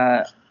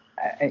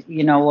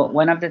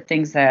of the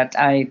things that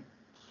I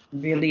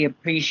really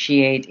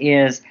appreciate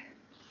is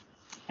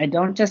I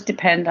don't just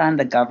depend on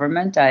the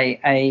government.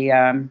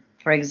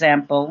 For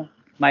example,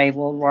 my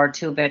World War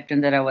II veteran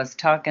that I was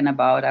talking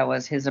about, I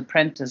was his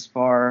apprentice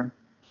for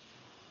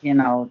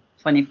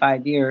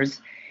 25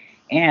 years.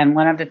 And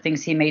one of the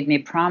things he made me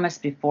promise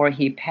before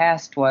he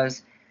passed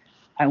was,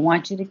 I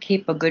want you to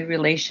keep a good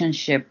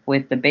relationship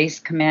with the base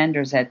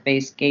commanders at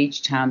Base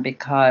Gagetown,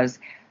 because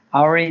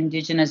our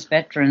Indigenous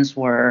veterans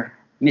were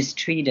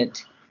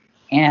mistreated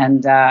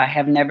and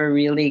have never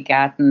really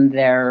gotten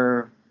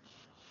their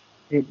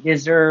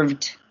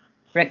deserved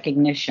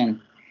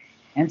recognition.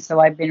 And so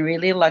I've been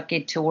really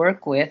lucky to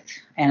work with,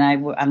 and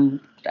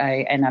I'm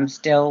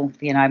still,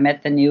 I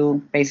met the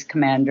new base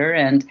commander,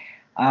 and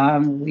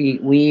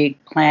we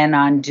plan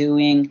on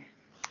doing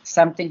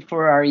something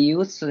for our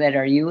youth, so that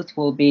our youth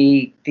will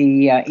be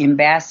the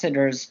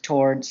ambassadors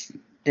towards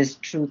this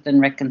truth and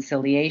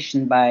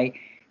reconciliation by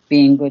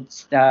being good,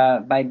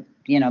 by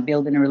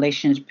building a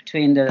relationship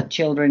between the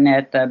children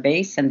at the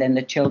base and then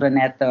the children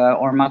at the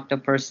Oromocto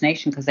First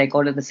Nation, because they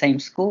go to the same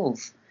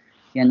schools,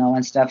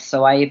 and stuff.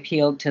 So I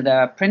appealed to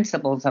the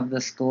principals of the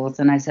schools,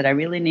 and I said, I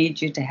really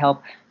need you to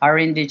help our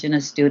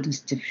Indigenous students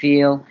to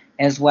feel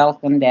as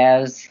welcomed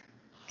as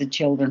the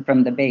children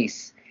from the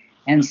base.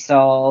 And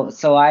so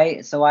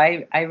I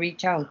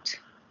reach out,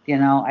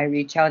 I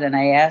reach out and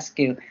I ask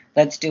you,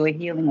 let's do a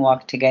healing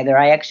walk together.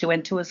 I actually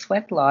went to a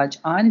sweat lodge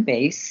on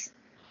base.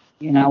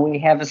 We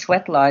have a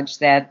sweat lodge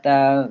that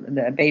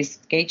the base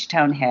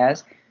Gagetown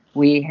has.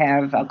 We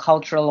have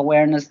cultural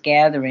awareness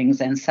gatherings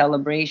and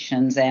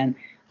celebrations and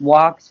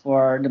walks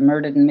for the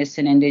murdered and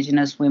missing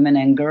Indigenous women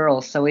and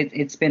girls. So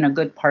it's been a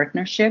good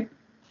partnership.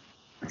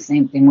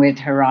 Same thing with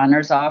Her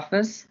Honor's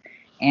office.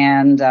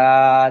 And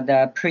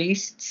the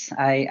priests,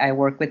 I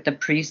work with the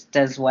priests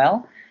as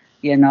well,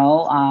 and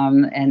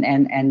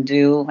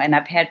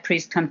I've had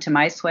priests come to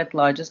my sweat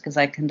lodges because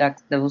I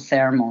conduct those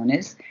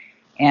ceremonies.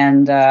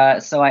 And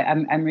so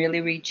I'm really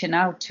reaching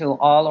out to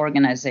all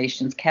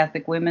organizations,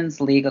 Catholic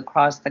Women's League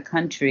across the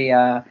country,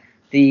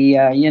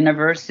 the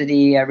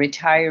university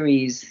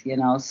retirees,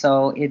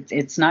 so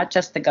it's not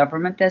just the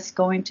government that's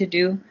going to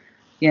do,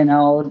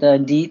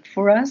 the deed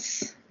for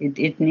us.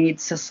 It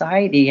needs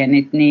society, and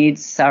it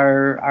needs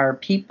our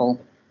people,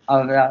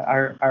 of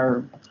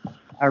our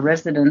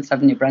residents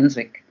of New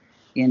Brunswick,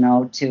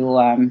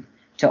 to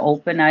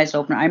open eyes.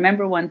 I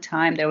remember one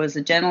time there was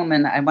a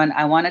gentleman,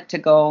 I wanted to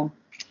go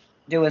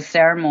do a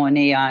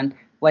ceremony on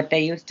what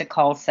they used to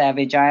call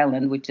Savage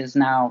Island, which is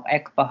now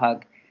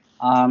Ekpahug,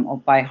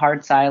 by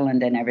Hart's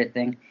Island and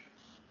everything.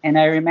 And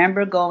I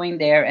remember going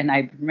there, and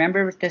I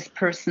remember this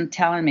person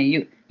telling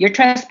me, you're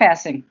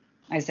trespassing.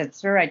 I said,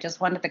 sir, I just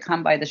wanted to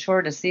come by the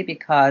shore to see,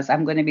 because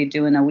I'm going to be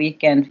doing a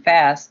weekend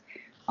fast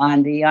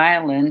on the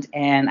island,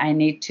 and I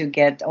need to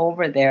get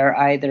over there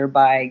either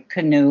by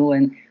canoe.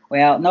 And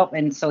nope.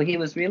 And so he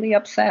was really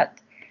upset.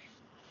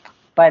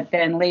 But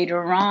then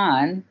later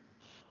on,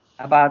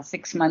 about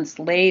 6 months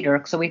later,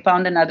 so we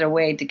found another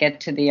way to get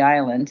to the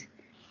island.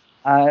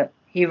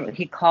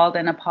 He called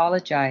and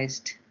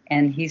apologized,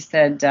 and he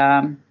said,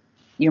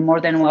 you're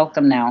more than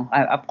welcome now.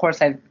 Of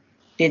course, I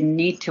didn't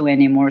need to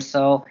anymore.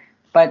 So,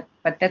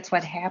 but that's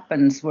what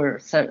happens.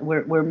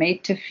 We're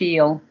made to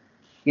feel,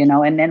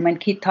 and then when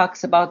Keith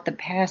talks about the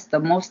past, the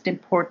most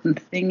important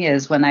thing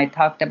is, when I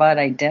talked about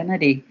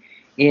identity,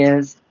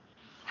 is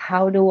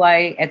how do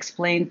I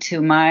explain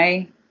to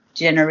my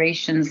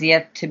generations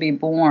yet to be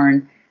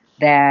born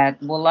that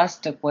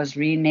Wolastoq was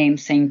renamed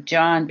St.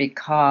 John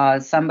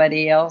because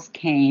somebody else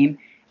came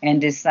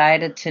and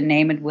decided to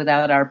name it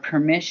without our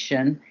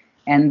permission,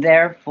 and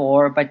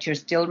therefore, but you're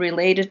still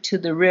related to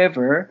the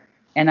river.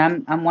 And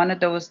I'm one of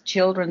those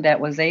children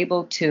that was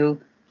able to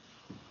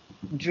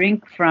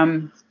drink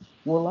from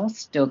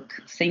Wolastoq,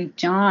 St.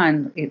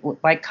 John,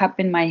 by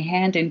cupping my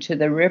hand into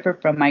the river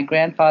from my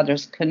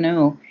grandfather's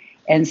canoe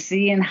and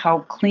seeing how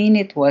clean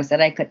it was,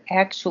 that I could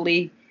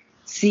actually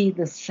see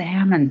the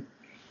salmon,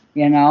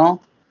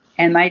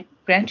 and my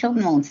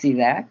grandchildren won't see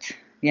that.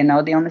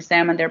 The only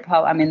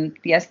salmon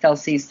yes, they'll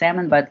see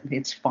salmon, but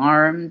it's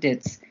farmed,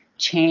 it's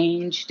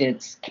changed,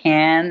 it's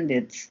canned,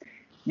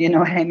 you know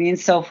what I mean?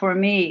 So for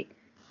me,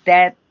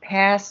 that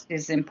past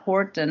is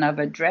important of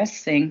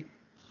addressing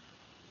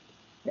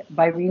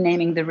by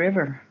renaming the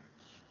river,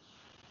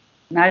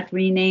 not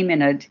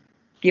renaming it,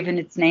 giving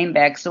its name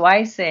back. So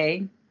I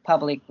say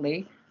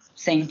publicly,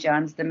 St.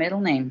 John's the middle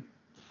name,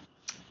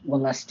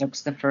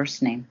 Wolastoq's the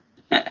first name.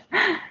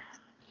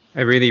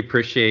 I really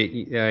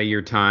appreciate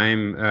your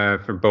time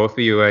for both of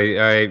you.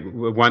 I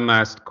one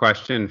last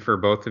question for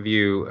both of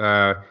you.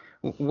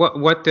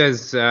 What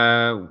does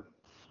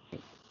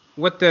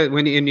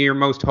when in your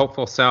most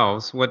hopeful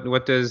selves,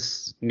 what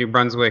does New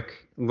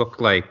Brunswick look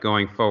like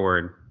going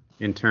forward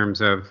in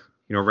terms of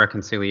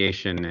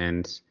reconciliation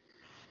and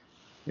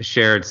a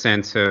shared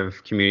sense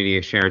of community,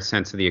 a shared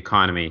sense of the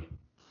economy?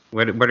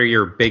 What are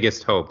your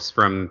biggest hopes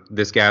from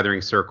this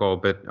gathering circle,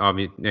 but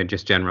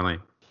just generally?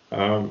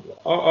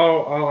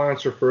 I'll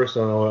answer first,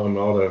 and I'll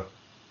allow to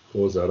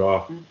close that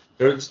off.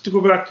 Just to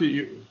go back to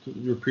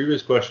your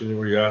previous question,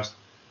 where you asked,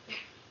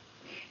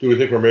 do we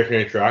think we're making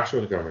any traction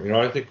with the government?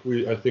 I think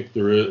we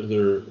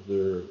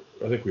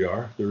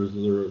are. There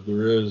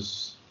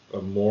is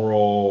a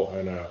moral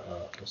and a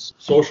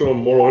social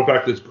and moral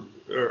impact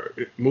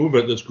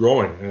movement that's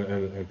growing,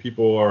 and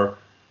people are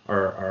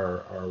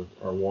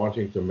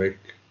wanting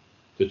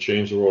to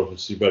change the world, to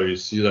see better. You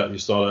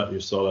saw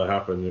that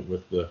happen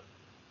with the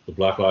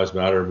Black Lives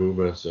Matter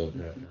movements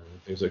and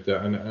things like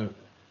that. And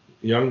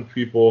young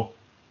people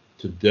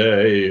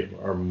today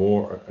are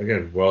more,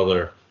 again, while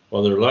they're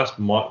less,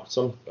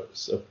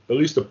 at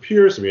least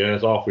appears to me, and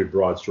it's awfully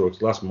broad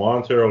strokes, less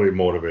monetarily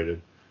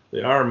motivated,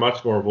 they are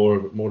much more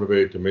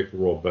motivated to make the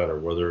world better,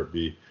 whether it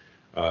be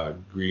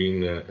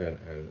green and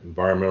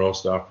environmental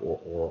stuff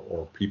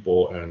or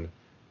people and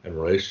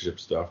relationship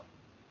stuff.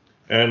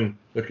 And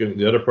look, at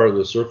the other part of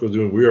the circle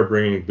we are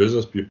bringing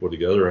business people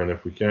together, and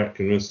if we can't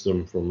convince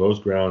them from those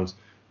grounds,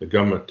 the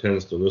government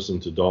tends to listen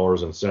to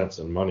dollars and cents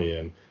and money,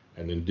 and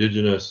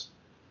Indigenous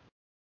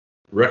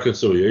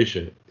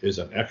reconciliation is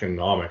an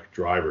economic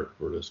driver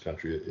for this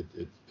country.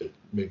 It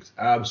makes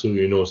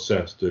absolutely no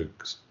sense to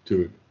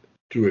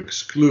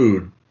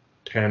exclude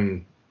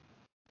 10%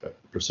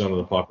 of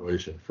the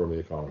population from the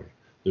economy.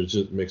 It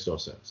just makes no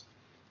sense.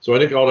 So I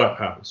think all that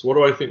happens. What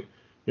do I think?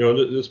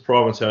 This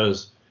province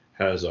has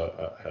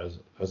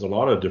a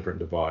lot of different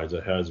divides.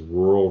 It has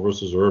rural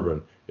versus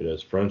urban. It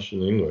has French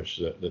and English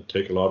that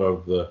take a lot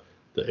of the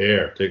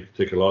air,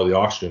 take a lot of the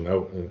oxygen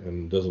out,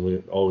 and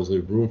doesn't always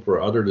leave room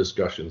for other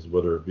discussions,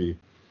 whether it be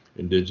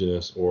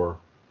Indigenous or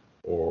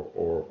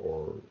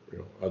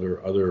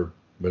other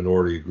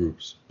minority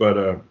groups.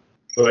 But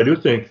I do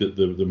think that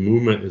the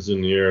movement is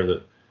in the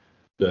air,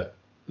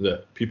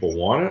 that people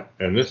want it,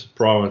 and this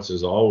province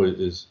I've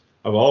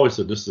always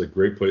said this is a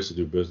great place to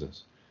do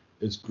business.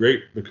 It's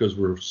great because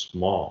we're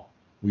small.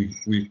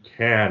 We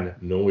can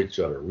know each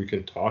other. We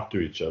can talk to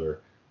each other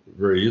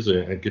very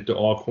easily and get to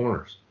all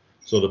corners.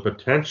 So the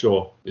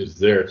potential is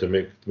there to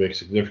make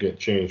significant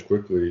change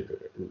quickly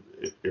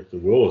if the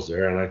will is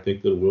there, and I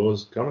think the will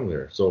is coming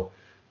there. So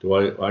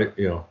the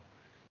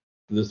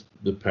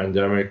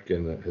pandemic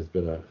and has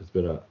been a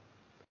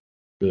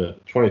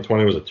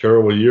 2020 was a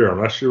terrible year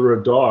unless you were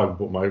a dog.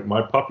 But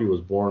my puppy was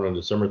born on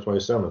December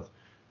 27th,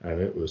 and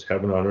it was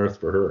heaven on earth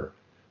for her.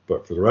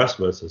 But for the rest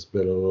of us, it's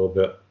been a little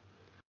bit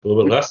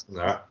less than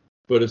that.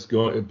 But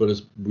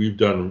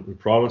the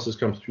province has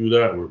come through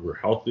that. We're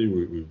healthy.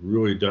 We've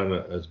really done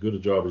as good a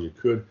job as you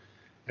could,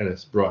 and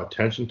it's brought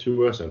attention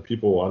to us, and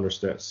people will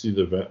see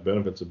the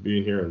benefits of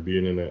being here and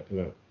being in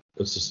a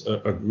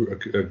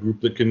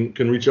group that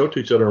can reach out to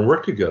each other and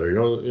work together.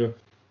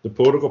 The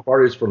political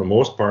parties, for the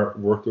most part,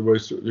 work their way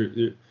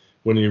through.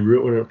 When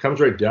it comes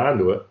right down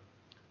to it,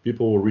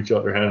 people will reach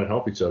out their hand and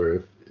help each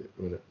other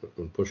when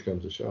push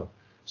comes to shove.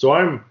 So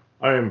I'm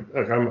an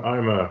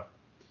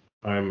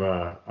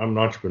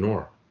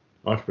entrepreneur.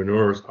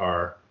 Entrepreneurs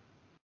are,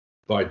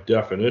 by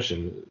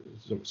definition,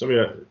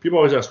 people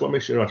always ask, what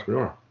makes you an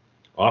entrepreneur?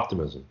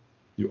 Optimism.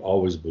 You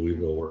always believe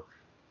it'll work.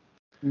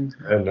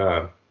 Mm-hmm.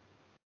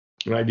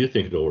 And I do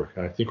think it'll work.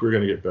 And I think we're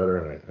going to get better.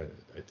 And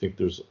I think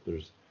there's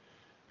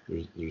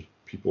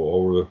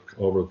people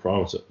over the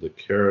province that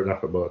care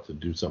enough about it to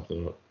do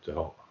something to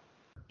help.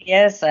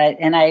 Yes, I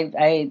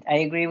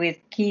agree with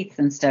Keith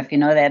and stuff.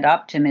 That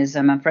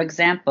optimism. For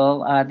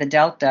example, the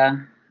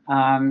Delta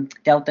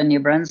Delta New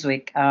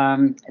Brunswick,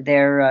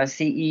 their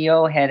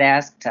CEO had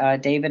asked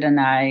David and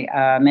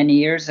I many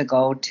years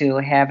ago to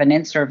have an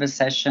in-service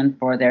session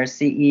for their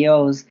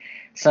CEOs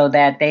so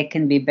that they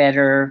can be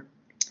better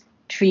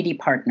treaty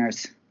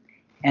partners.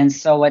 And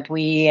so what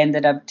we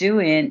ended up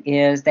doing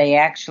is they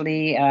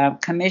actually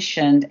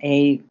commissioned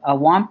a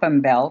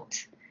wampum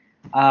belt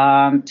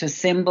to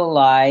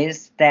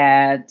symbolize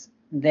that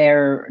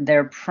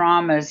their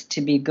promise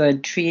to be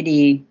good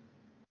treaty,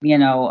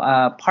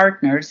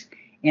 partners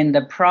in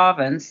the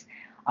province.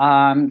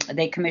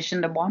 They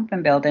commissioned a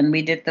wampum belt, and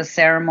we did the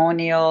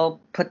ceremonial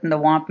putting the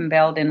wampum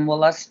belt in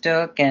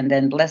Wolastoq and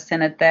then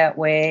blessing it that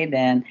way.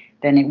 Then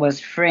it was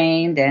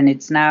framed, and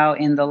it's now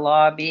in the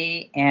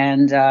lobby,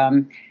 and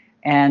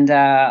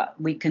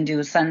we can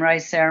do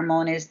sunrise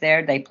ceremonies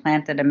there. They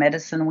planted a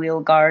medicine wheel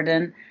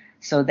garden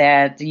so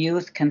that the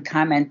youth can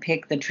come and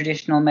pick the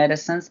traditional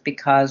medicines,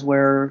 because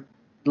we're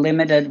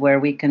limited where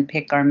we can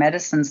pick our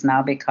medicines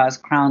now because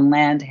Crown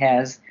Land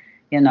has,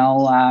 do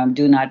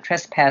not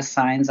trespass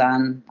signs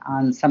on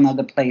some of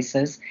the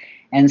places.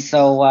 And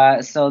so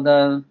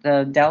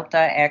the Delta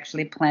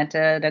actually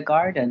planted a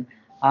garden.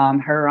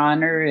 Her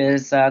honor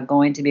is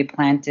going to be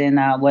planting,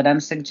 what I'm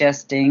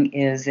suggesting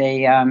is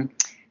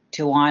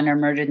to honor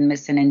murdered and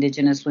missing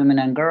Indigenous women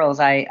and girls.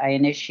 I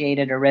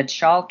initiated a red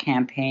shawl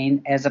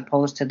campaign as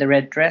opposed to the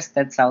red dress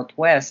that's out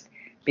west,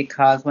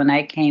 because when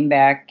I came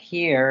back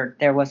here,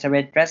 there was a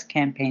red dress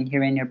campaign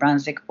here in New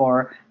Brunswick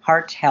for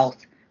heart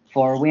health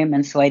for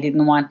women, so I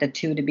didn't want the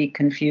two to be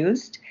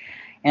confused.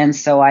 And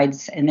so I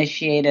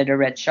initiated a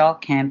red shawl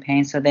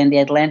campaign. So then the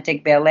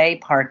Atlantic Ballet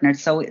partnered.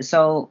 So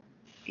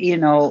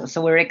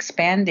we're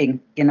expanding.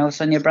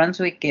 So New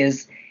Brunswick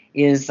is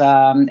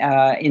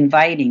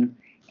inviting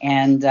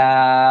and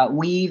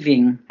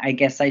weaving, I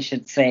guess I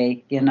should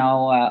say,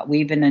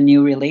 weaving a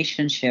new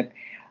relationship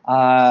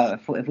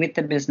with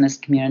the business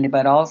community,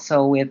 but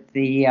also with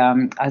the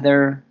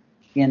other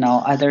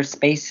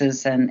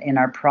spaces in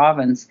our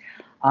province.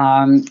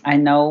 I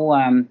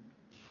know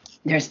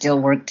there's still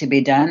work to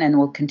be done, and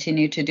we'll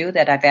continue to do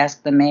that. I've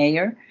asked the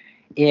mayor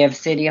if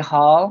City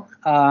Hall,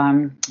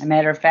 a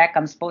matter of fact,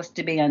 I'm supposed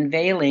to be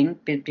unveiling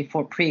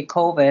before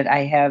pre-COVID.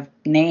 I have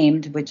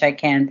named, which I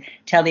can't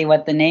tell you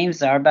what the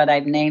names are, but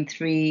I've named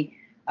 3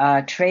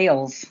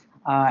 trails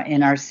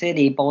in our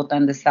city, both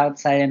on the south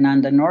side and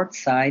on the north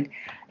side,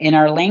 in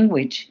our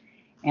language.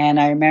 And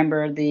I remember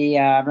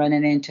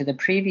running into the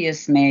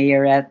previous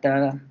mayor at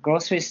the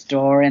grocery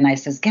store, and I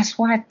says, guess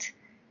what?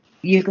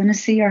 You're going to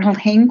see our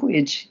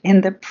language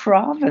in the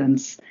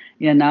province,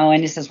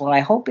 And he says, well, I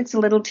hope it's a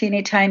little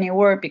teeny tiny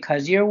word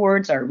because your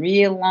words are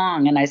real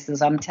long. And I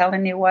says, I'm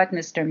telling you what,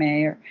 Mr.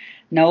 Mayor,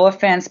 no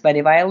offense, but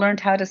if I learned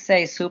how to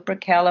say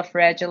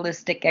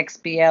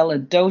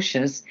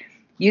supercalifragilisticexpialidocious,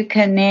 you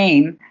can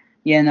name,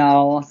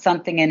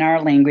 something in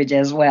our language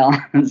as well.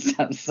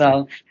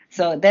 So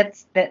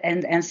that's that,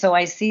 and so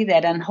I see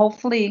that, and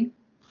hopefully,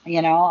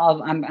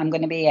 I'm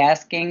going to be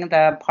asking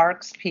the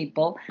parks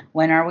people,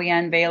 when are we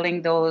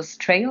unveiling those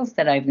trails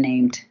that I've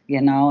named,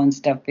 and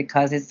stuff,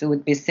 because it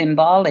would be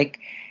symbolic,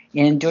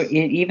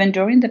 even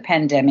during the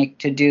pandemic,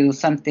 to do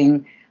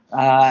something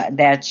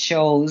that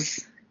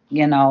shows,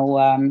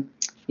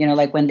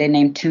 like when they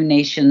named Two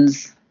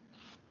Nations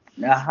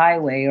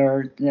highway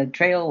or the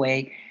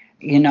trailway.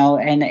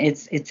 And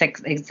it's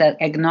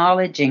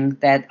acknowledging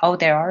that,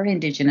 there are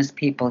Indigenous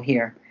people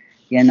here,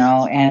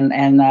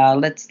 and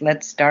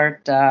let's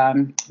start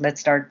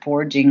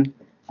forging,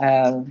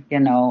 a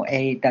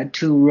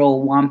 2-row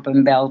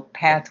wampum belt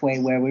pathway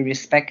where we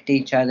respect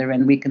each other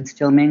and we can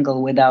still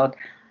mingle without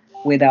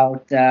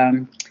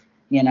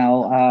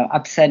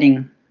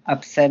upsetting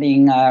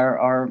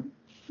or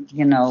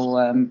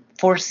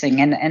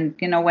forcing. And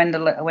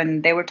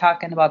when they were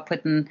talking about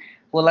putting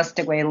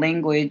Wolastoqey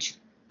language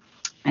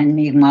and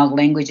Mi'kmaq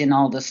language in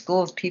all the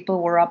schools,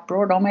 people were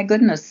uproared. Oh my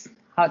goodness,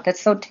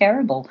 that's so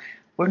terrible.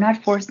 We're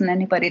not forcing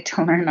anybody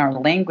to learn our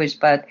language,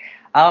 but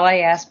all I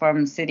ask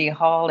from City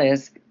Hall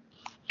is,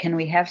 can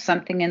we have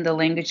something in the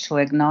language to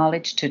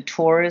acknowledge to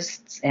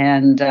tourists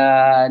and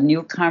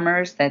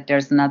newcomers that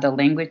there's another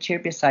language here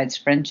besides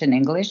French and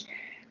English?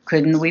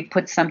 Couldn't we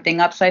put something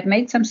up? So I've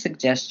made some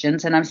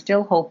suggestions, and I'm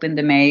still hoping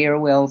the mayor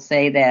will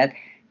say that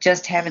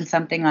just having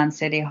something on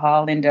City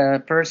Hall in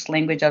the first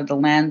language of the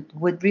land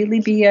would really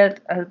be a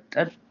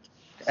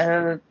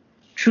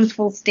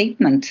truthful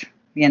statement,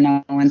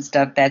 and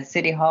stuff, that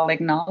City Hall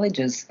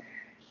acknowledges,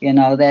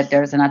 that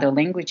there's another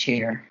language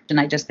here. And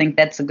I just think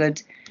that's a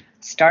good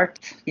start,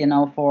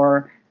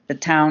 for the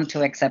town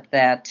to accept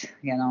that,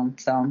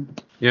 so.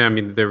 Yeah, I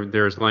mean,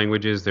 there's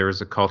languages, there's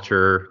a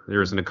culture,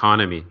 there's an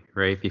economy,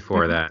 right,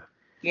 before that.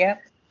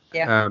 Yep.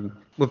 Yeah.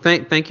 Well,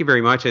 thank you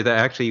very much.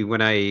 Actually,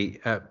 when I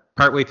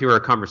partway through our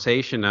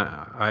conversation,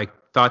 I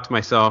thought to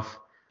myself,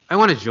 I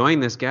want to join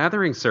this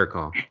gathering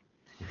circle,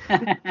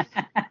 and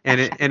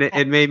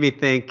it made me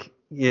think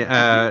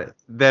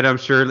that I'm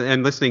sure.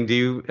 And listening to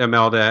you,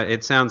 Imelda,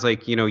 it sounds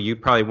like you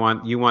probably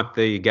want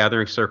the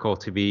gathering circle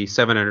to be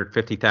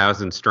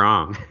 750,000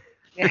 strong.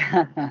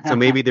 So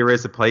maybe there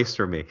is a place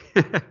for me.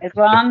 as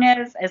long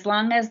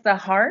as the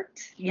heart,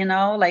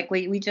 like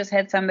we just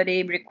had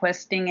somebody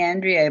requesting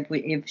Andrea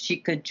if she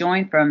could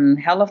join from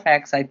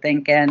Halifax, I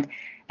think, and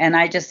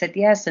I just said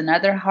yes,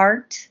 another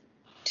heart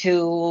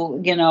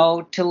to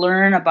to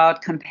learn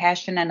about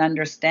compassion and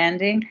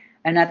understanding,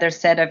 another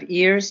set of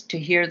ears to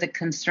hear the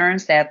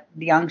concerns that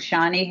young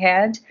Shani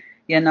had,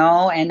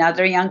 and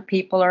other young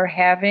people are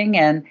having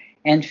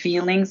and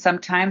feeling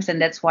sometimes,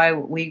 and that's why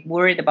we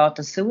worried about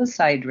the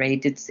suicide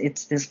rate.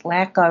 It's this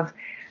lack of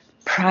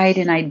pride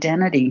and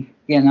identity,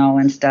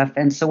 and stuff,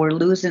 and so we're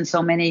losing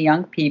so many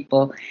young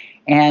people,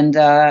 and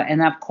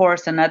of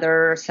course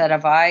another set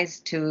of eyes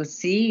to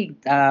see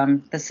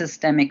the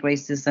systemic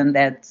racism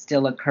that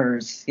still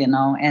occurs,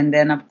 and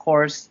then of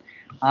course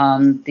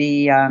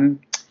the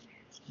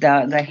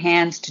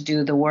hands to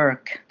do the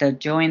work, to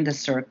join the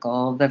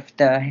circle,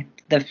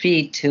 the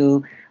feet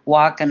to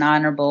walk an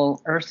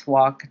honorable earth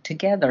walk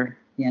together,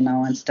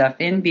 and stuff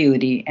in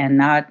beauty and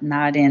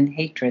not in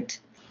hatred.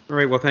 All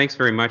right. Well, thanks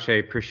very much. I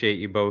appreciate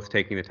you both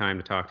taking the time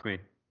to talk to me.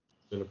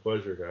 It's been a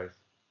pleasure, guys.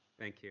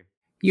 Thank you.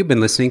 You've been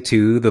listening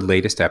to the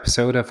latest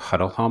episode of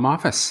Huddle Home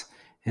Office.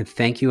 And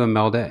thank you,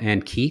 Imelda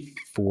and Keith,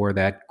 for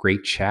that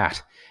great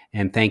chat.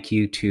 And thank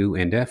you to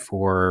Inda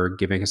for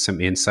giving us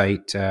some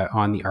insight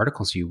on the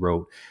articles you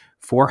wrote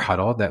for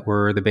Huddle that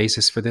were the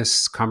basis for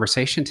this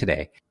conversation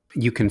today.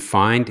 You can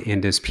find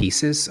Inda's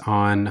pieces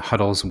on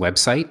Huddle's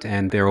website,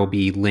 and there will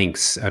be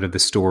links out of the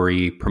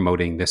story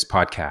promoting this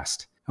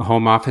podcast. A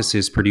Home Office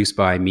is produced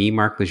by me,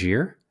 Mark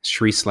Legier,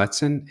 Sheree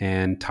Sletson,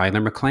 and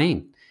Tyler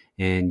McLean.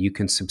 And you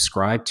can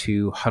subscribe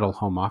to Huddle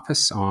Home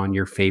Office on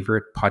your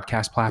favorite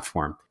podcast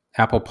platform: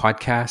 Apple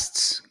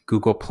Podcasts,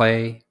 Google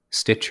Play,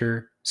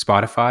 Stitcher,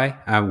 Spotify,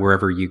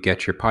 wherever you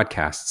get your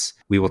podcasts.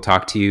 We will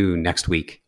talk to you next week.